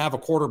don't have a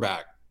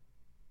quarterback?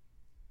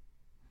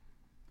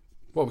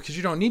 Well, because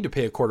you don't need to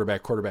pay a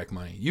quarterback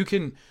money. You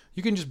can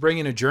just bring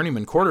in a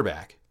journeyman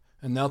quarterback,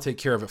 and they'll take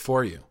care of it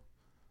for you.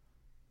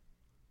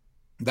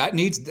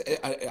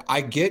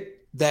 I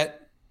get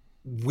that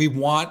we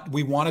want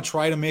to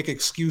try to make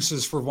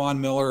excuses for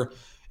Von Miller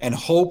and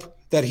hope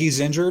that he's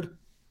injured.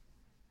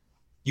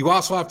 You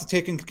also have to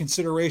take into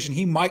consideration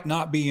he might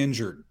not be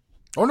injured.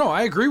 Oh no,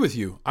 I agree with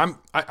you.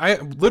 I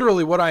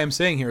literally what I am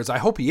saying here is I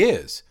hope he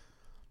is.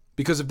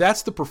 Because if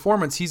that's the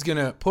performance he's going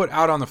to put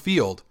out on the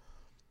field,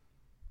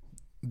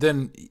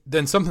 then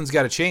something's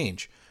got to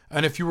change.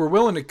 And if you were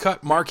willing to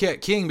cut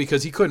Marquette King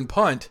because he couldn't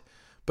punt,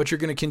 but you're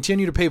going to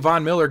continue to pay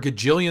Von Miller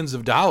gajillions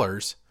of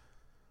dollars,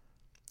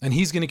 and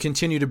he's going to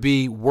continue to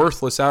be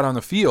worthless out on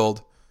the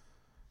field,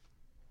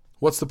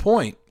 what's the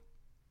point?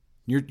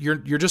 You're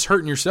just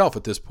hurting yourself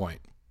at this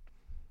point.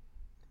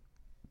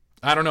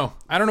 I don't know.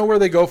 I don't know where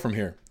they go from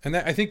here. And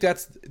I think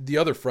that's the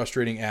other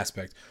frustrating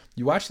aspect.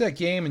 You watch that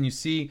game and you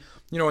see,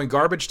 in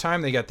garbage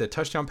time, they got that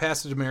touchdown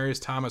pass to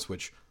Demaryius Thomas,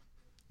 which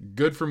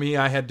good for me.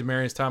 I had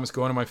Demaryius Thomas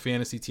going to my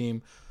fantasy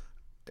team.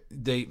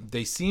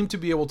 They seem to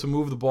be able to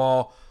move the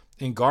ball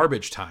in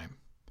garbage time.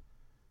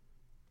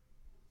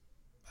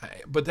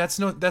 But that's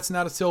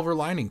not a silver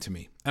lining to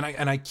me. And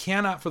I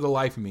cannot for the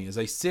life of me, as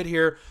I sit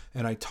here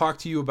and I talk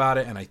to you about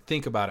it and I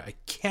think about it, I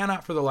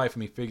cannot for the life of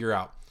me figure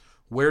out,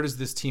 where does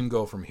this team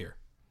go from here?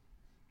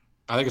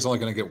 I think it's only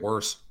going to get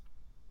worse.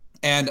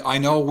 And I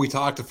know we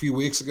talked a few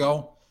weeks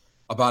ago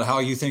about how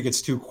you think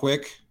it's too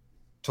quick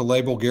to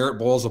label Garrett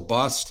Bowles a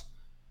bust.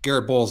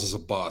 Garrett Bowles is a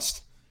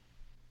bust.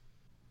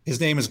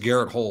 His name is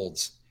Garrett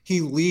Holds. He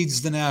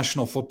leads the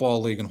National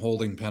Football League in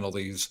holding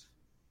penalties.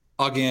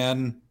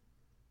 Again.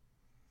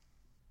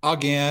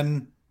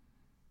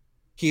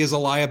 He is a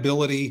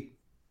liability.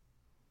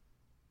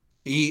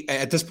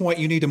 At this point,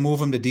 you need to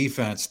move him to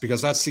defense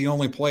because that's the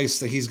only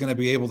place that he's going to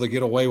be able to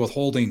get away with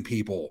holding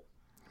people.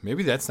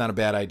 Maybe that's not a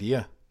bad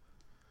idea.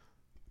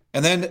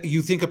 And then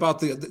you think about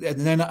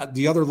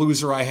the other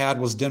loser I had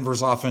was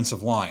Denver's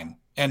offensive line.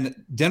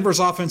 And Denver's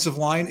offensive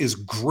line is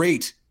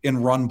great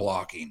in run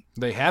blocking.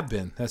 They have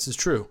been. This is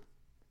true.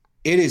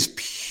 It is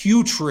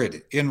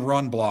putrid in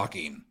run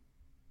blocking.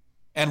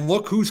 And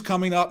look who's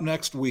coming up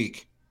next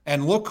week.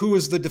 And look who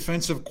is the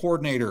defensive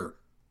coordinator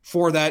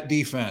for that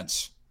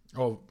defense.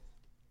 Oh,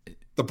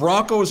 the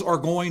Broncos are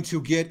going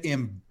to get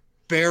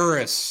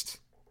embarrassed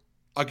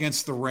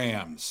against the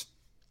Rams.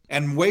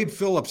 And Wade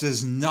Phillips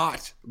is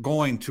not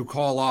going to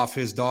call off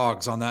his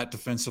dogs on that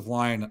defensive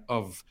line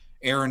of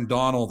Aaron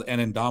Donald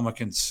and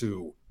Ndamukong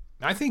Suh.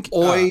 I think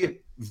Oy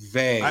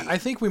vey. I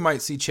think we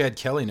might see Chad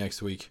Kelly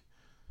next week.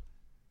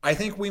 I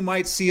think we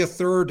might see a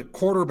third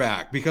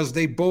quarterback because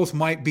they both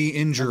might be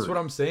injured. That's what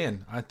I'm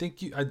saying. I think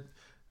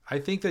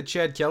that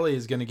Chad Kelly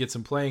is going to get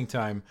some playing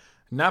time.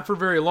 Not for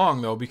very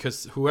long, though,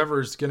 because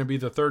whoever's going to be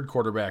the third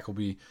quarterback will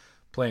be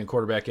playing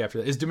quarterback after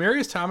that. Is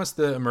Demaryius Thomas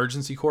the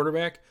emergency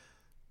quarterback?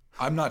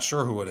 I'm not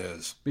sure who it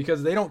is.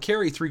 Because they don't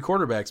carry three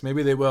quarterbacks.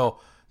 Maybe they will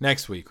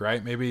next week,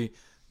 right? Maybe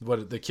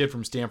the kid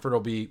from Stanford will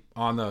be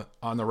on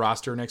the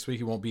roster next week.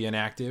 He won't be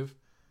inactive.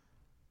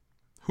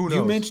 Who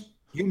knows?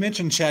 You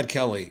mentioned Chad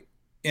Kelly.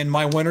 In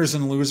my winners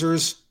and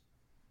losers,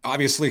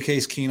 obviously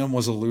Case Keenum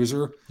was a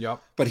loser.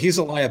 Yep. But he's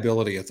a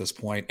liability at this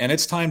point, and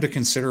it's time to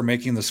consider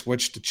making the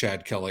switch to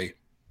Chad Kelly.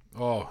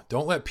 Oh,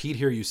 don't let Pete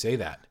hear you say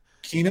that.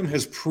 Keenum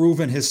has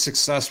proven his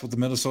success with the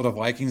Minnesota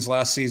Vikings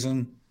last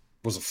season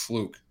was a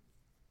fluke.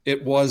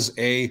 It was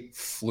a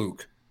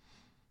fluke.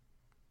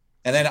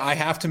 And then I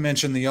have to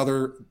mention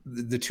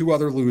the two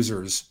other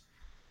losers.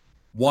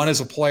 One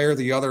is a player,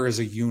 the other is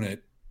a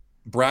unit.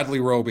 Bradley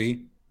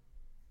Roby.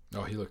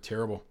 Oh, he looked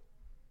terrible.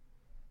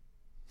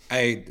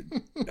 I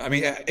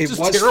mean, it was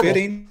terrible.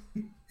 fitting.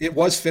 It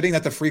was fitting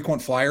that the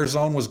frequent flyer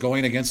zone was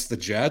going against the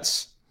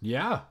Jets.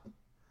 Yeah.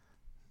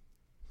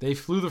 They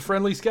flew the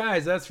friendly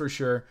skies, that's for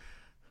sure.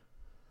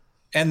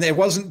 And it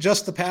wasn't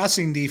just the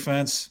passing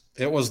defense.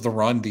 It was the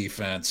run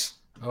defense.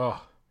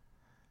 Oh.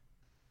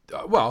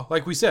 Well,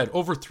 like we said,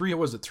 over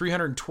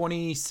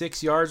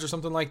 326 yards or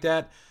something like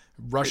that?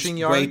 Rushing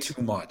yards? Way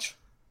too much.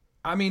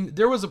 I mean,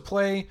 there was a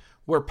play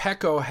where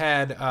Pecco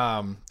had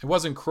it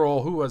wasn't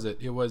Kroll, who was it?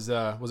 It was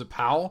it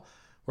Powell?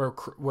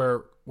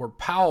 Where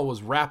Powell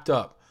was wrapped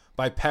up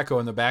by Pecco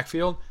in the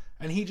backfield,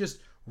 and he just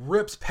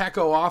rips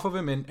Pecco off of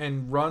him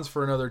and runs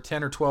for another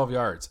 10 or 12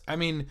 yards. I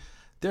mean,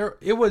 the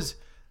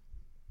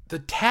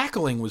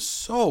tackling was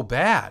so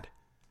bad.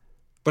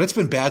 But it's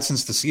been bad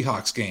since the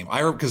Seahawks game.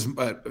 Because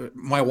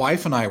my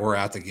wife and I were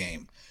at the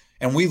game,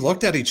 and we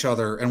looked at each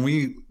other and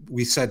we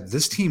said,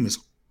 this team is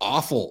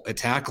awful at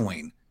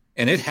tackling,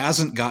 and it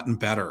hasn't gotten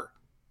better.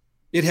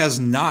 It has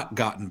not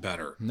gotten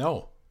better.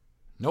 No,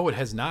 it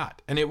has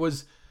not. And it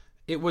was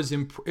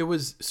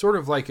sort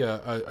of like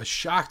a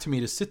shock to me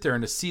to sit there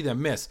and to see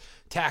them miss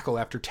tackle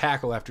after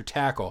tackle after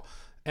tackle.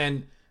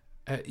 And,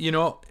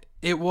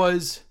 it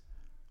was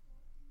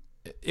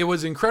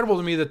incredible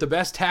to me that the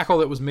best tackle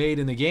that was made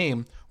in the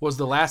game was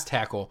the last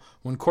tackle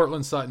when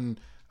Cortland Sutton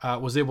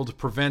was able to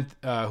prevent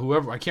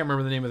whoever, I can't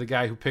remember the name of the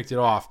guy who picked it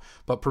off,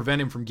 but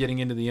prevent him from getting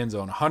into the end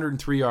zone.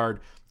 103-yard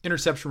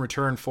interception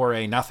return for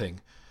a nothing.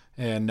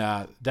 And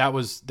that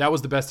was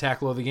the best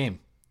tackle of the game.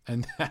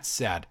 And that's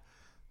sad.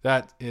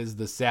 That is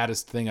the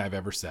saddest thing I've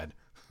ever said.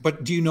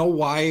 But do you know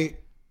why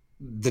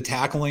the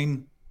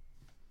tackling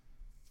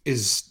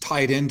is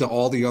tied into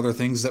all the other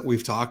things that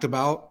we've talked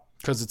about?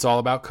 Because it's all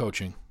about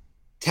coaching.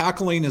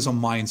 Tackling is a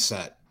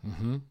mindset.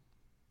 Mm-hmm.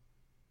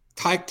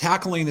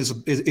 Tackling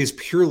is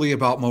purely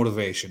about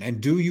motivation.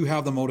 And do you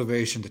have the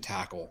motivation to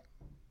tackle?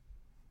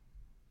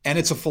 And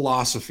it's a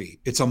philosophy.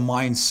 It's a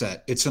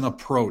mindset. It's an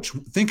approach.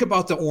 Think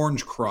about the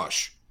Orange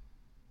Crush.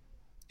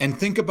 And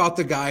think about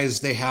the guys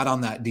they had on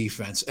that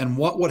defense and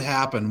what would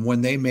happen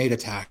when they made a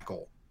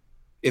tackle.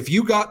 If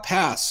you got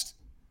past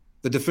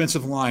the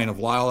defensive line of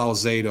Lyle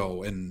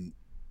Alzado and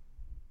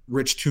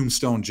Rich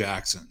Tombstone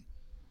Jackson,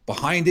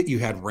 behind it you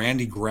had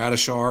Randy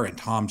Gradishar and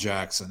Tom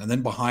Jackson. And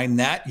then behind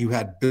that you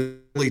had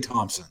Billy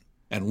Thompson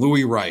and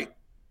Louis Wright.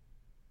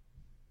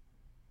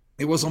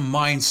 It was a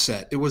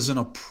mindset. It was an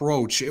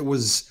approach. It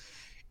was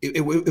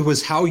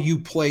how you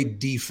played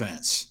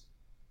defense.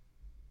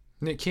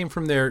 And it came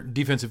from their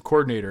defensive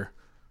coordinator.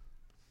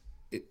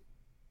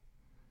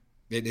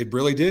 It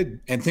really did.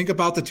 And think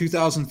about the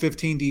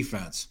 2015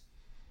 defense.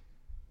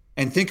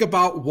 And think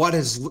about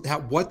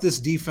what this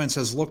defense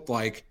has looked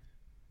like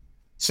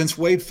since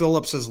Wade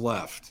Phillips has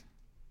left.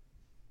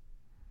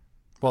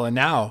 Well, and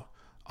now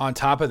on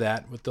top of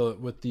that,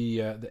 with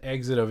the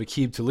exit of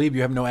Aqib Talib,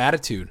 you have no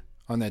attitude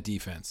on that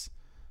defense.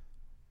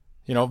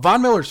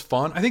 Von Miller's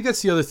fun. I think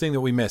that's the other thing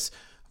that we miss.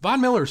 Von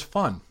Miller's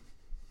fun.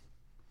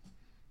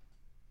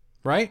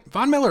 Right?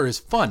 Von Miller is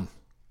fun.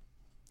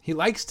 He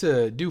likes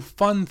to do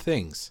fun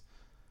things,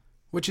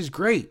 which is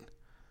great,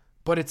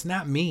 but it's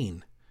not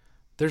mean.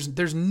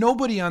 There's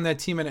nobody on that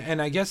team,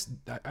 and I guess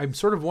I'm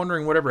sort of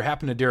wondering whatever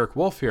happened to Derek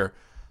Wolfe here.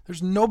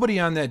 There's nobody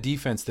on that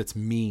defense that's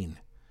mean,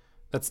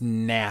 that's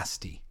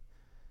nasty,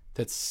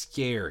 that's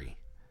scary.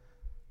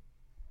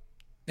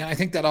 And I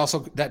think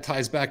that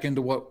ties back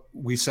into what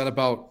we said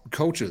about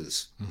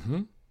coaches.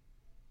 Mm-hmm.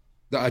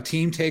 A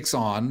team takes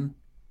on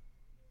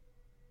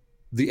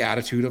the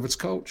attitude of its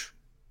coach.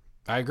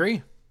 I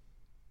agree.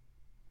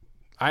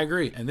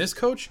 And this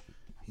coach,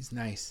 He's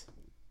nice.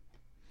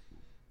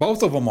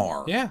 Both of them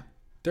are. Yeah,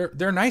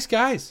 they're nice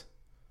guys.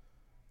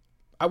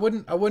 I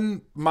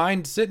wouldn't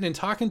mind sitting and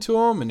talking to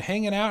them and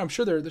hanging out. I'm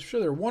sure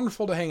they're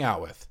wonderful to hang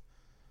out with.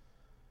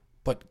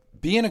 But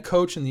being a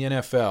coach in the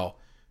NFL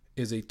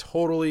is a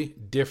totally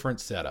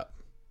different setup.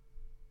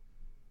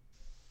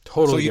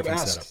 Totally different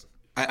setup.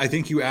 I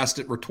think you asked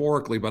it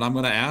rhetorically, but I'm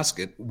going to ask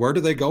it. Where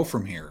do they go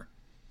from here?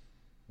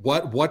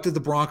 What do the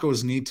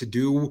Broncos need to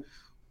do?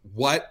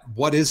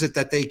 What is it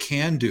that they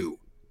can do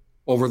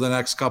over the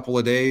next couple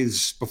of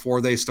days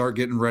before they start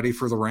getting ready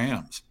for the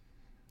Rams?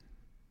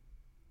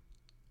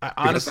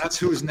 Because that's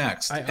who's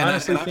next.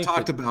 I've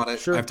talked about it.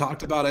 Sure. I've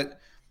talked about it.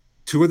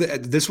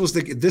 This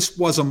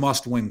was a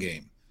must-win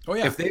game. Oh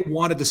yeah. If they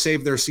wanted to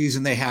save their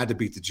season, they had to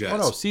beat the Jets. Oh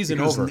no, season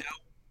over.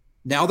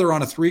 Now they're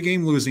on a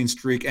 3-game losing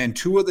streak, and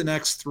 2 of the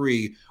next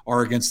 3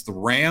 are against the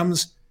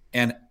Rams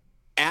and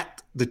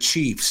at the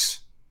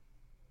Chiefs.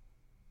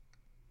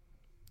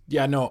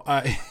 Yeah, no.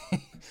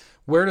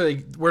 Where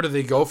do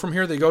they go from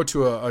here? They go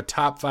to a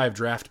top 5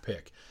 draft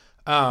pick.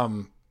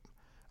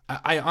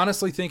 I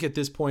honestly think at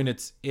this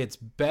point it's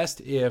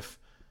best if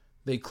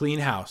they clean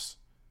house,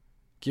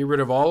 get rid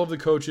of all of the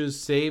coaches,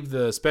 save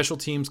the special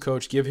teams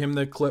coach, give him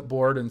the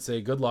clipboard, and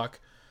say good luck.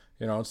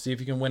 See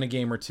if you can win a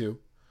game or 2.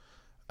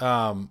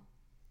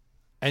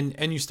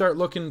 And you start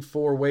looking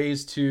for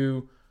ways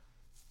to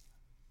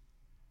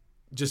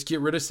just get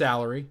rid of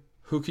salary.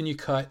 Who can you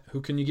cut?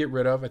 Who can you get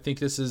rid of? I think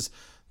this is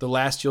the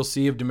last you'll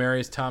see of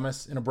Demaryius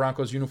Thomas in a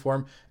Broncos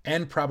uniform,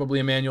 and probably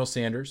Emmanuel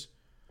Sanders.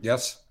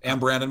 Yes, and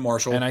Brandon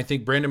Marshall. And I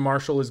think Brandon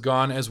Marshall is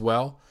gone as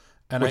well.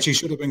 Which he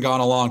should have been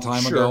gone a long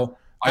time ago.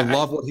 I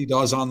love what he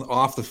does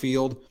off the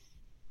field.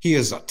 He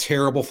is a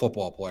terrible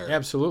football player.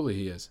 Absolutely,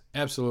 he is.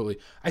 Absolutely.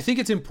 I think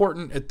it's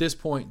important at this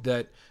point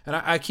that, and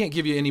I can't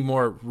give you any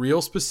more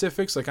real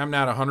specifics. Like, I'm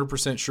not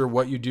 100% sure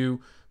what you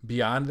do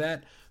beyond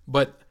that,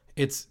 but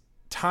it's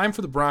time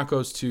for the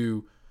Broncos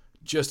to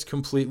just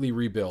completely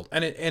rebuild.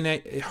 And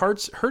it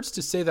hurts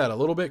to say that a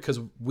little bit because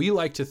we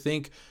like to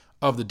think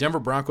of the Denver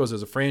Broncos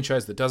as a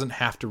franchise that doesn't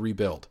have to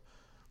rebuild.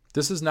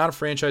 This is not a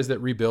franchise that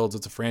rebuilds.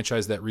 It's a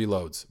franchise that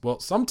reloads. Well,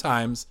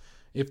 sometimes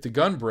if the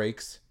gun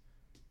breaks,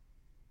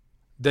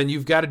 then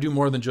you've got to do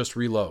more than just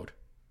reload.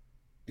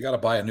 You got to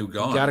buy a new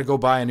gun. You got to go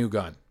buy a new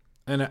gun.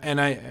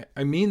 And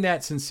I mean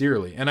that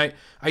sincerely. And I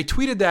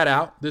tweeted that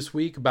out this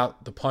week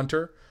about the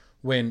punter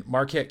when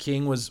Marquette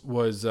King was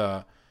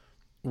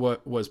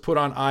put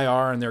on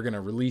IR and they're going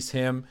to release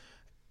him.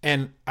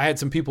 And I had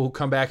some people who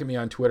come back at me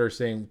on Twitter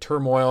saying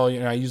turmoil.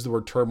 I used the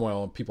word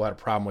turmoil, and people had a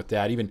problem with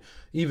that.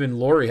 Even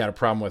Lori had a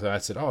problem with it. I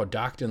said, "Oh,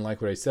 Doc didn't like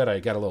what I said."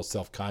 I got a little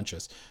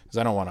self-conscious because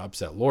I don't want to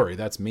upset Lori.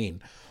 That's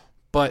mean.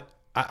 But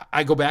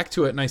I go back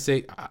to it and I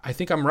say, I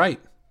think I'm right.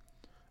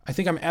 I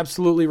think I'm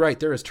absolutely right.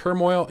 There is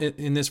turmoil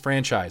in this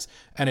franchise,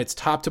 and it's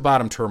top to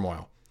bottom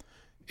turmoil.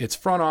 It's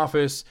front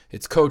office,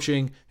 it's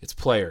coaching, it's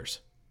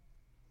players.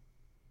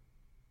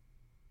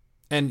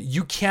 And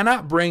you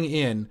cannot bring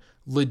in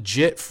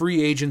legit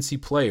free agency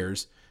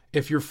players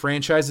if your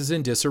franchise is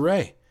in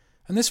disarray.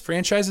 And this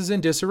franchise is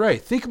in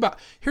disarray.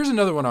 Here's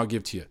another one I'll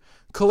give to you.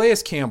 Calais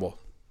Campbell.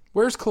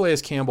 Where's Calais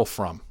Campbell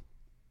from?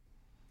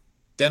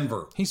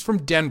 Denver. He's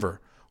from Denver.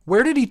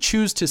 Where did he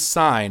choose to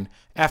sign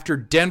after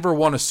Denver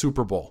won a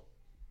Super Bowl?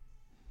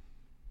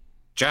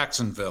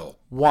 Jacksonville.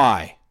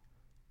 Why?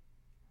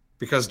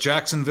 Because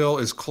Jacksonville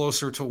is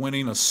closer to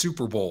winning a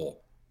Super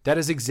Bowl. That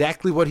is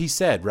exactly what he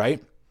said,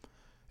 right?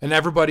 And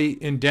everybody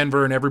in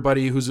Denver and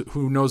everybody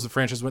who knows the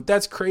franchise went,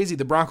 that's crazy.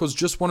 The Broncos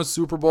just won a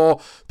Super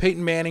Bowl.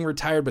 Peyton Manning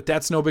retired, but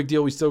that's no big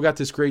deal. We still got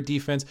this great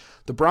defense.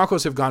 The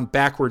Broncos have gone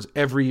backwards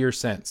every year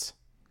since.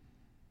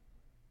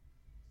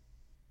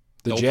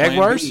 The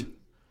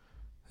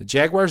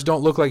Jaguars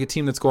don't look like a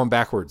team that's going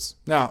backwards.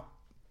 Now,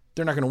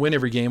 they're not going to win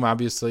every game,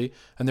 obviously,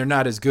 and they're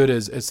not as good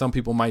as some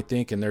people might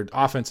think, and their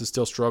offense is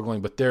still struggling,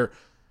 but they're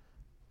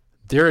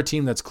a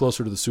team that's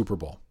closer to the Super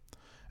Bowl.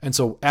 And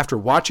so after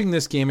watching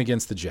this game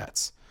against the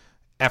Jets,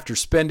 after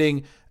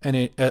spending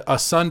a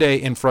Sunday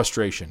in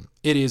frustration,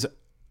 it is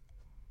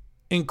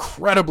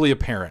incredibly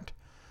apparent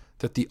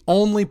that the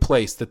only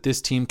place that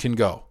this team can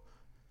go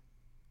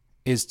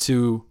is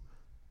to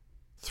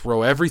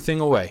throw everything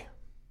away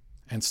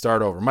and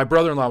start over. My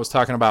brother-in-law was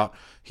talking about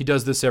he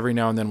does this every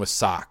now and then with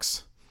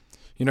socks.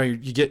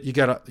 He's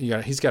got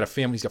a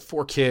family, he's got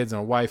 4 kids and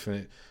a wife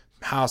and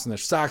a house, and their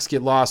socks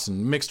get lost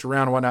and mixed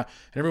around and whatnot.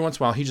 And every once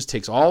in a while, he just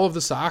takes all of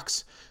the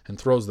socks and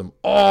throws them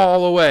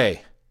all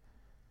away.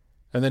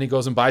 And then he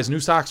goes and buys new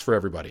socks for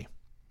everybody.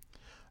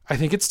 I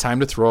think it's time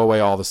to throw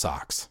away all the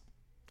socks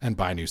and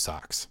buy new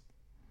socks.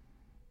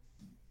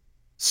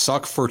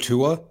 Suck for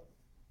Tua?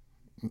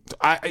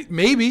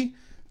 Maybe.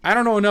 I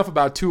don't know enough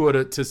about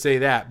Tua to say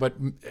that, but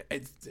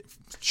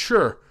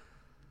sure.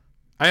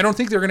 I don't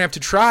think they're going to have to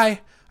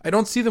try. I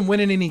don't see them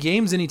winning any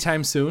games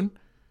anytime soon.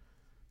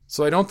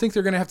 So I don't think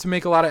they're going to have to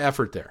make a lot of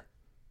effort there.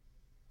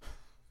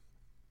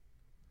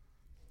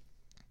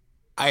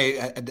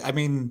 I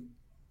mean,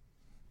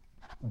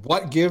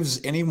 what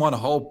gives anyone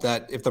hope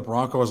that if the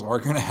Broncos are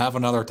going to have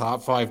another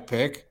top 5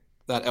 pick,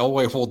 that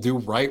Elway will do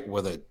right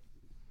with it?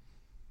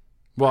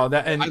 Well,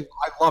 I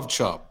love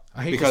Chubb.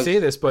 I hate to say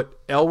this,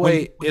 but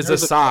Elway is a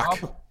sock.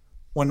 Chubb,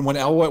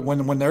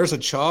 when there's a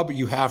Chubb,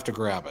 you have to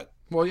grab it.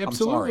 Well,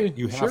 absolutely. I'm sorry,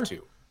 you have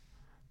to.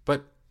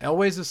 But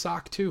Elway's a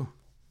sock too.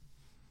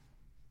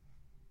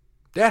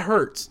 That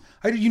hurts.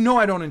 I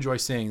don't enjoy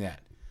saying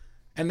that.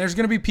 And there's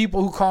going to be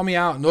people who call me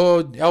out.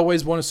 No,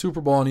 Elway's won a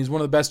Super Bowl and he's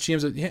one of the best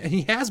GMs.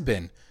 He has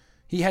been.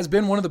 He has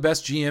been one of the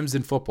best GMs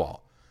in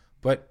football,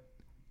 but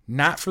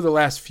not for the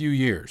last few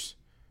years.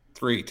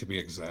 3 to be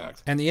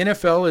exact. And the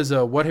NFL is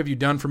a what have you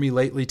done for me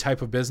lately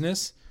type of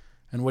business.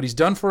 And what he's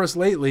done for us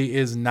lately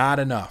is not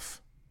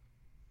enough.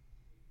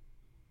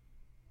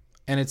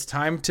 And it's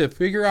time to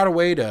figure out a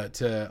way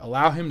to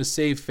allow him to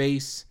save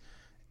face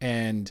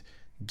and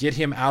get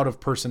him out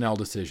of personnel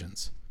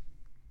decisions.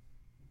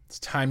 It's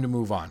time to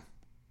move on.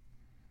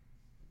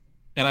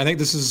 And I think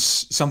this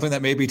is something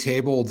that may be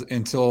tabled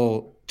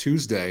until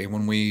Tuesday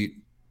when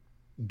we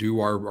do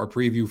our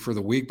preview for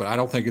the week, but I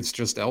don't think it's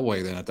just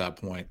Elway then at that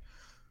point.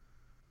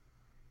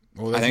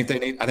 Well, I think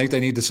they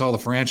need to sell the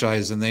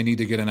franchise and they need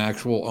to get an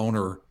actual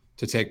owner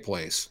to take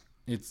place.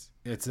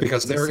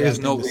 Because there is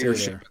no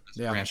leadership in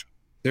this franchise.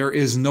 There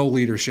is no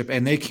leadership,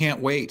 and they can't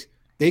wait.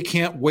 They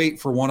can't wait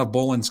for one of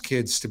Bullen's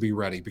kids to be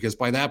ready, because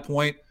by that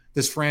point,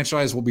 this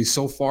franchise will be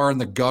so far in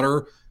the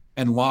gutter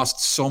and lost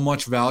so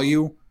much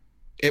value,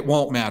 it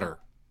won't matter.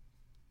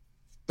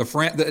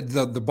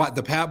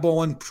 The Pat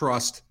Bowlen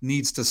Trust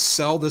needs to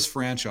sell this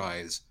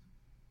franchise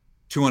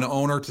to an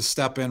owner to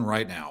step in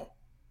right now.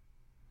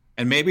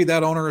 And maybe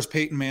that owner is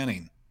Peyton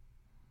Manning.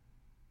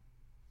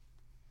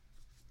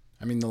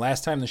 I mean, the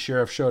last time the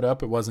sheriff showed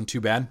up, it wasn't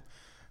too bad.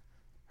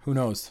 Who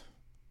knows?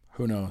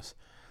 Who knows?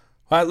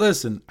 Well,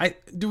 listen,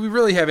 do we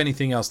really have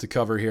anything else to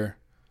cover here?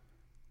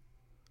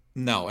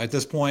 No, at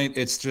this point,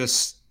 it's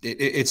just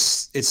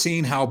it's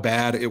seeing how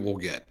bad it will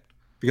get,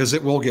 because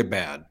it will get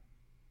bad.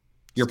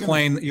 You're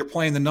playing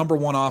the number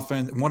one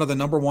offense, one of the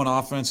number one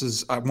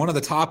offenses, one of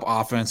the top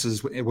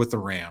offenses with the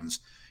Rams,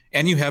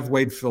 and you have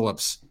Wade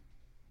Phillips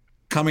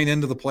coming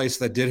into the place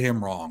that did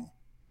him wrong.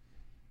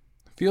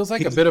 Feels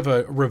like a bit of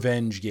a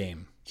revenge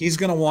game. He's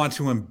going to want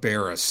to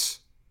embarrass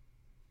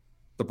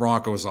the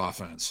Broncos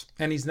offense,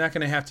 and he's not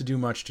going to have to do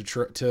much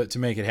to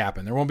make it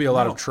happen. There won't be a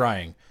lot of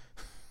trying.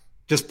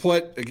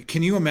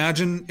 Can you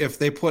imagine if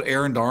they put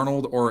Aaron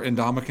Darnold or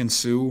Ndamukong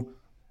Suh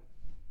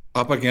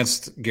up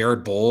against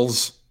Garrett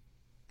Bowles?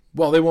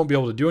 Well, they won't be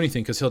able to do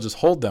anything because he'll just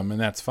hold them, and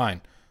that's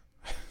fine.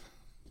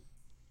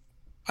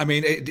 I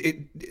mean,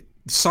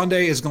 next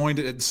Sunday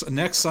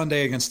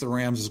against the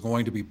Rams is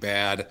going to be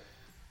bad.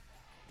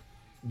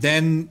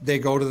 Then they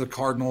go to the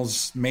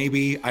Cardinals,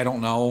 maybe, I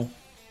don't know,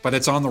 but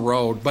it's on the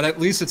road. But at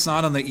least it's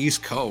not on the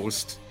East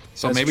Coast,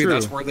 so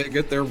that's where they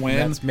get their win.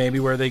 That's maybe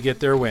where they get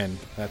their win.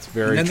 That's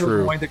very true. And then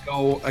they're going to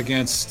go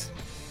against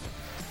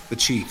the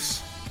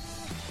Chiefs.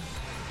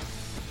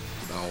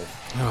 So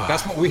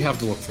that's what we have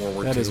to look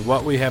forward to. That is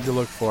what we have to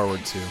look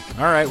forward to.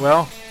 All right,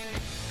 well,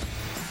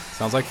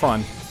 sounds like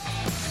fun.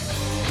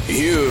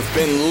 You've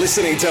been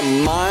listening to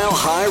Mile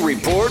High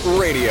Report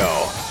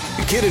Radio.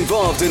 Get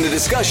involved in the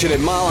discussion at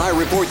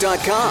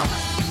milehighreport.com.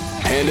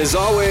 And as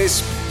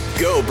always,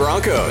 go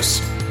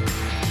Broncos.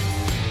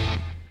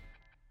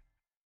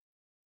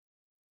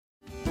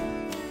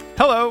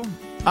 Hello,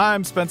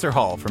 I'm Spencer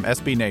Hall from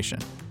SB Nation,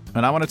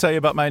 and I want to tell you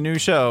about my new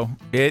show,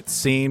 It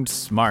Seemed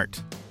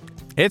Smart.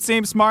 It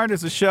Seemed Smart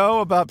is a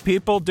show about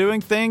people doing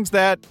things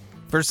that,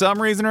 for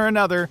some reason or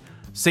another,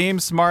 seem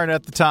smart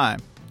at the time.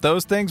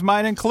 Those things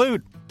might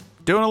include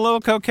doing a little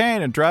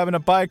cocaine and driving a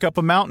bike up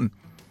a mountain.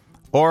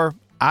 Or,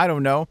 I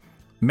don't know,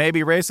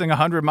 maybe racing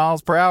 100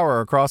 miles per hour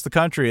across the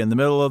country in the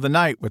middle of the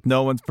night with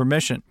no one's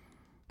permission.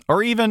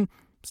 Or even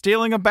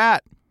stealing a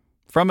bat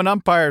from an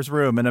umpire's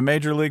room in a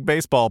Major League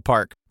Baseball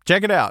park.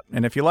 Check it out,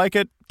 and if you like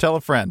it, tell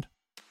a friend.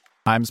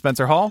 I'm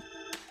Spencer Hall.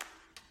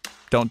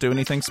 Don't do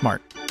anything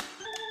smart.